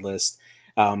for your list.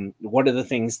 One of the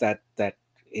things that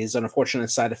is an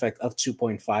unfortunate side effect of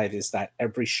 2.5 is that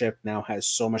every ship now has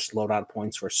so much loadout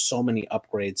points for so many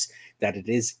upgrades that it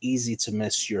is easy to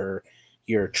miss your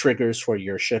triggers for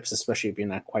your ships, especially if you're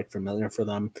not quite familiar for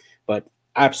them. But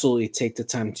absolutely take the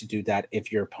time to do that.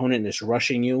 If your opponent is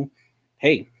rushing you,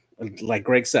 hey, like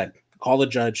Greg said, call the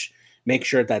judge, make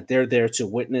sure that they're there to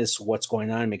witness what's going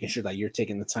on, making sure that you're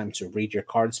taking the time to read your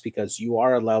cards because you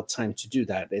are allowed time to do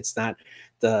that. It's not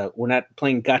we're not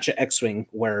playing gotcha X-Wing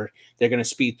where they're going to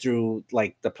speed through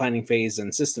like the planning phase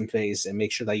and system phase and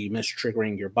make sure that you miss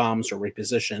triggering your bombs or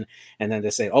reposition. And then they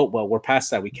say, oh, well, we're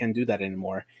past that. We can't do that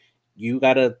anymore. You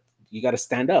gotta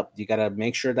stand up. You gotta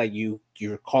make sure that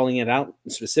you're calling it out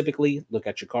specifically, look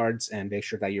at your cards and make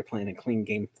sure that you're playing a clean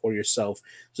game for yourself.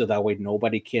 So that way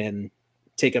nobody can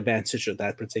take advantage of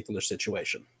that particular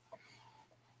situation.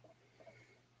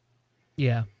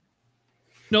 Yeah.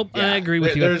 Nope, yeah. I agree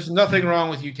with you. There's nothing wrong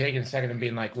with you taking a second and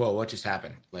being like, whoa, what just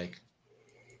happened? Like,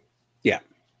 yeah.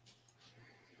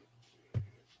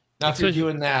 Now, if you're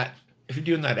doing that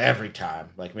every time,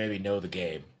 like maybe know the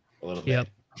game a little bit. Yep.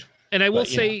 And I will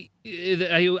say,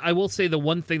 I will say the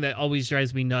one thing that always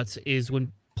drives me nuts is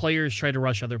when players try to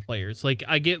rush other players. Like,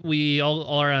 I get we all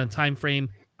are on a time frame.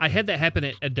 I had that happen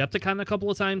at Adepticon a couple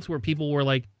of times where people were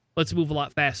like, let's move a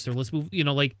lot faster. Let's move,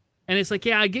 like, and it's like,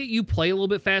 yeah, I get you play a little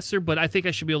bit faster, but I think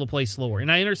I should be able to play slower.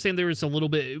 And I understand there was a little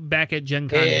bit back at Gen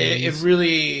Con. It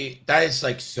really, that is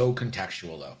like so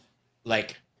contextual though.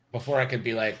 Like, before I could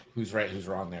be like, who's right, who's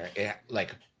wrong there.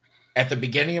 Like, at the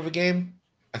beginning of a game,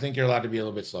 I think you're allowed to be a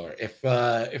little bit slower. If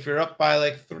you're up by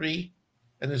like 3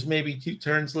 and there's maybe 2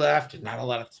 turns left and not a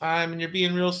lot of time and you're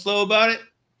being real slow about it,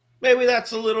 maybe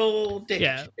that's a little dickish.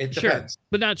 Yeah, it sure. depends.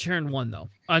 But not turn 1 though.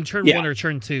 On turn 1 or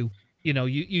turn 2,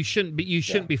 you shouldn't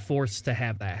be forced to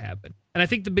have that happen. And I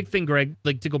think the big thing, Greg,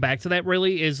 like to go back to that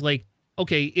really is like,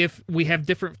 okay, if we have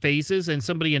different phases and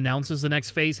somebody announces the next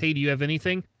phase, hey, do you have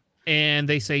anything? And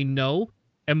they say no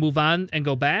and move on and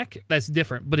go back, that's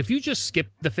different. But if you just skip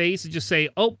the phase and just say,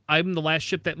 oh, I'm the last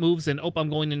ship that moves and oh,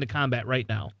 I'm going into combat right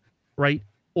now, right?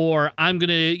 Or I'm going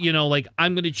to,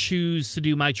 I'm going to choose to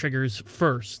do my triggers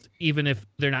first, even if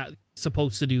they're not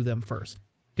supposed to do them first.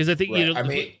 Because I think, I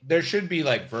mean, there should be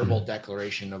like verbal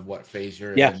declaration of what phase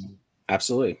you're Yeah, in.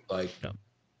 absolutely. Like,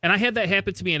 and I had that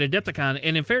happen to me at Adepticon.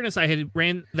 And in fairness, I had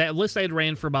ran that list I had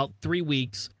ran for about 3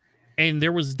 weeks. And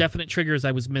there was definite triggers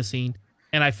I was missing.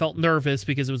 And I felt nervous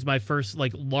because it was my first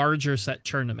like larger set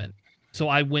tournament. So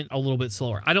I went a little bit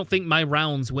slower. I don't think my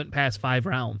rounds went past 5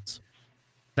 rounds.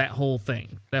 That whole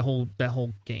thing, that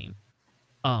whole game.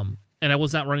 And I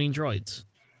was not running droids.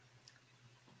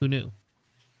 Who knew?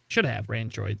 Should have ran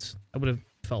droids. I would have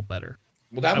felt better.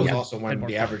 Well, that was also when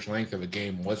the average length of a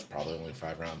game was probably only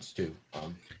 5 rounds too.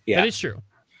 That is true.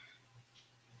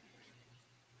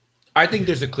 I think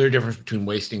there's a clear difference between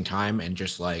wasting time and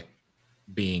just like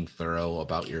being thorough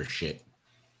about your shit.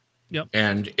 Yep.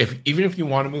 And even if you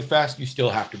want to move fast, you still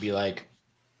have to be like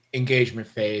engagement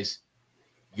phase.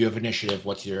 You have initiative.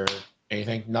 What's your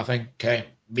anything? Nothing. Okay.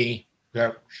 Me.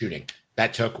 Shooting.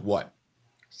 That took what?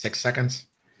 6 seconds?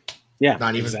 Yeah.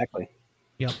 Not even exactly.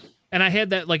 Yep. And I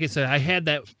had that, like I said,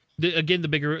 again, the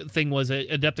bigger thing was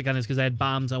Adepticon is because I had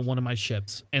bombs on one of my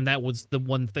ships. And that was the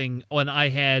one thing when I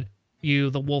had the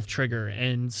wolf trigger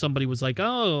and somebody was like,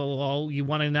 oh, well, you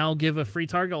want to now give a free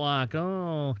target lock.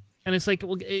 Oh, and it's like,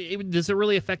 well, does it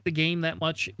really affect the game that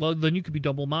much? Well, then you could be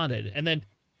double modded. And then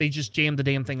they just jammed the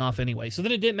damn thing off anyway. So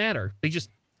then it didn't matter. They just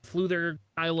flew their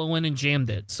Kylo in and jammed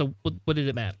it. So what did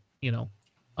it matter?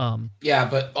 Yeah,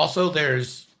 but also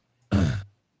there's,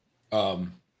 oh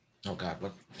God,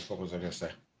 what was I going to say?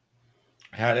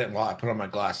 I had it while I put on my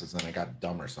glasses and I got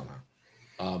dumber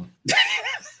somehow.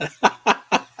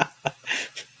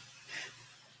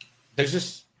 There's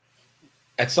just,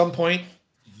 at some point,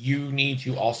 you need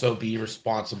to also be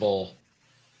responsible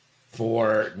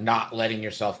for not letting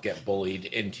yourself get bullied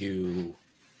into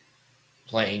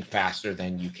playing faster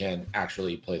than you can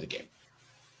actually play the game.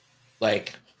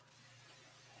 Like,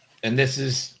 and this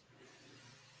is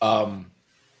an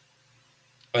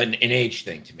age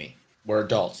thing to me. We're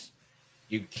adults.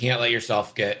 You can't let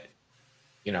yourself get,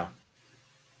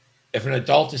 if an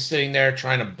adult is sitting there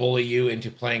trying to bully you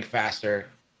into playing faster,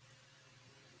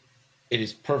 it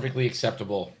is perfectly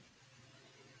acceptable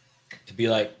to be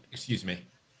like, excuse me,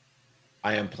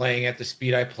 I am playing at the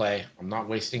speed I play. I'm not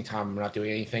wasting time. I'm not doing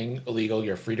anything illegal.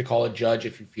 You're free to call a judge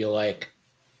if you feel like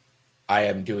I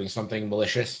am doing something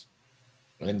malicious,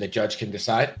 and the judge can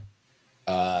decide.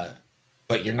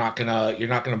 But you're not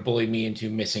gonna bully me into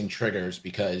missing triggers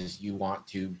because you want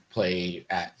to play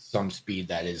at some speed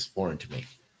that is foreign to me.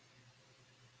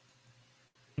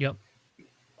 Yep.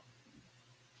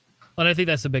 And I think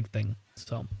that's a big thing.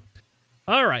 So,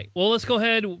 all right. Well, let's go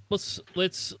ahead.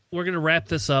 We're gonna wrap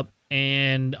this up,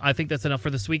 and I think that's enough for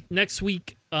this week. Next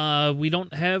week, we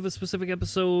don't have a specific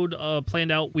episode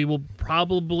planned out. We will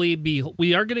probably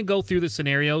we are gonna go through the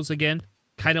scenarios again,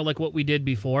 kind of like what we did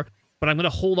before. But I'm gonna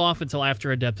hold off until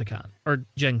after Adepticon or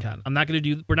Gen Con.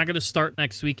 We're not gonna start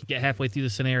next week and get halfway through the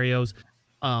scenarios.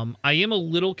 I am a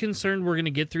little concerned we're gonna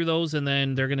get through those and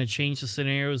then they're gonna change the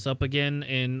scenarios up again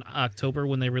in October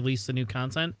when they release the new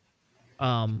content.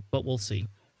 But we'll see.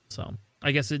 So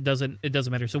I guess it doesn't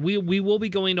matter. So we will be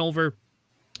going over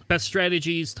best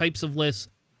strategies, types of lists,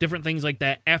 different things like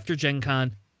that after Gen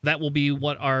Con. That will be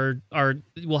what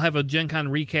we'll have a Gen Con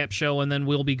recap show, and then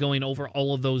we'll be going over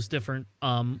all of those different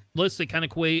lists and kind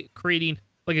of creating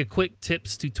like a quick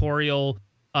tips tutorial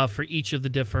for each of the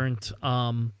different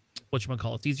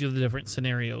whatchamacallit, these are the different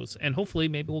scenarios. And hopefully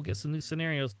maybe we'll get some new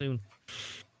scenarios soon.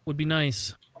 Would be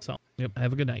nice. So, yep,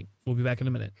 have a good night. We'll be back in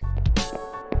a minute.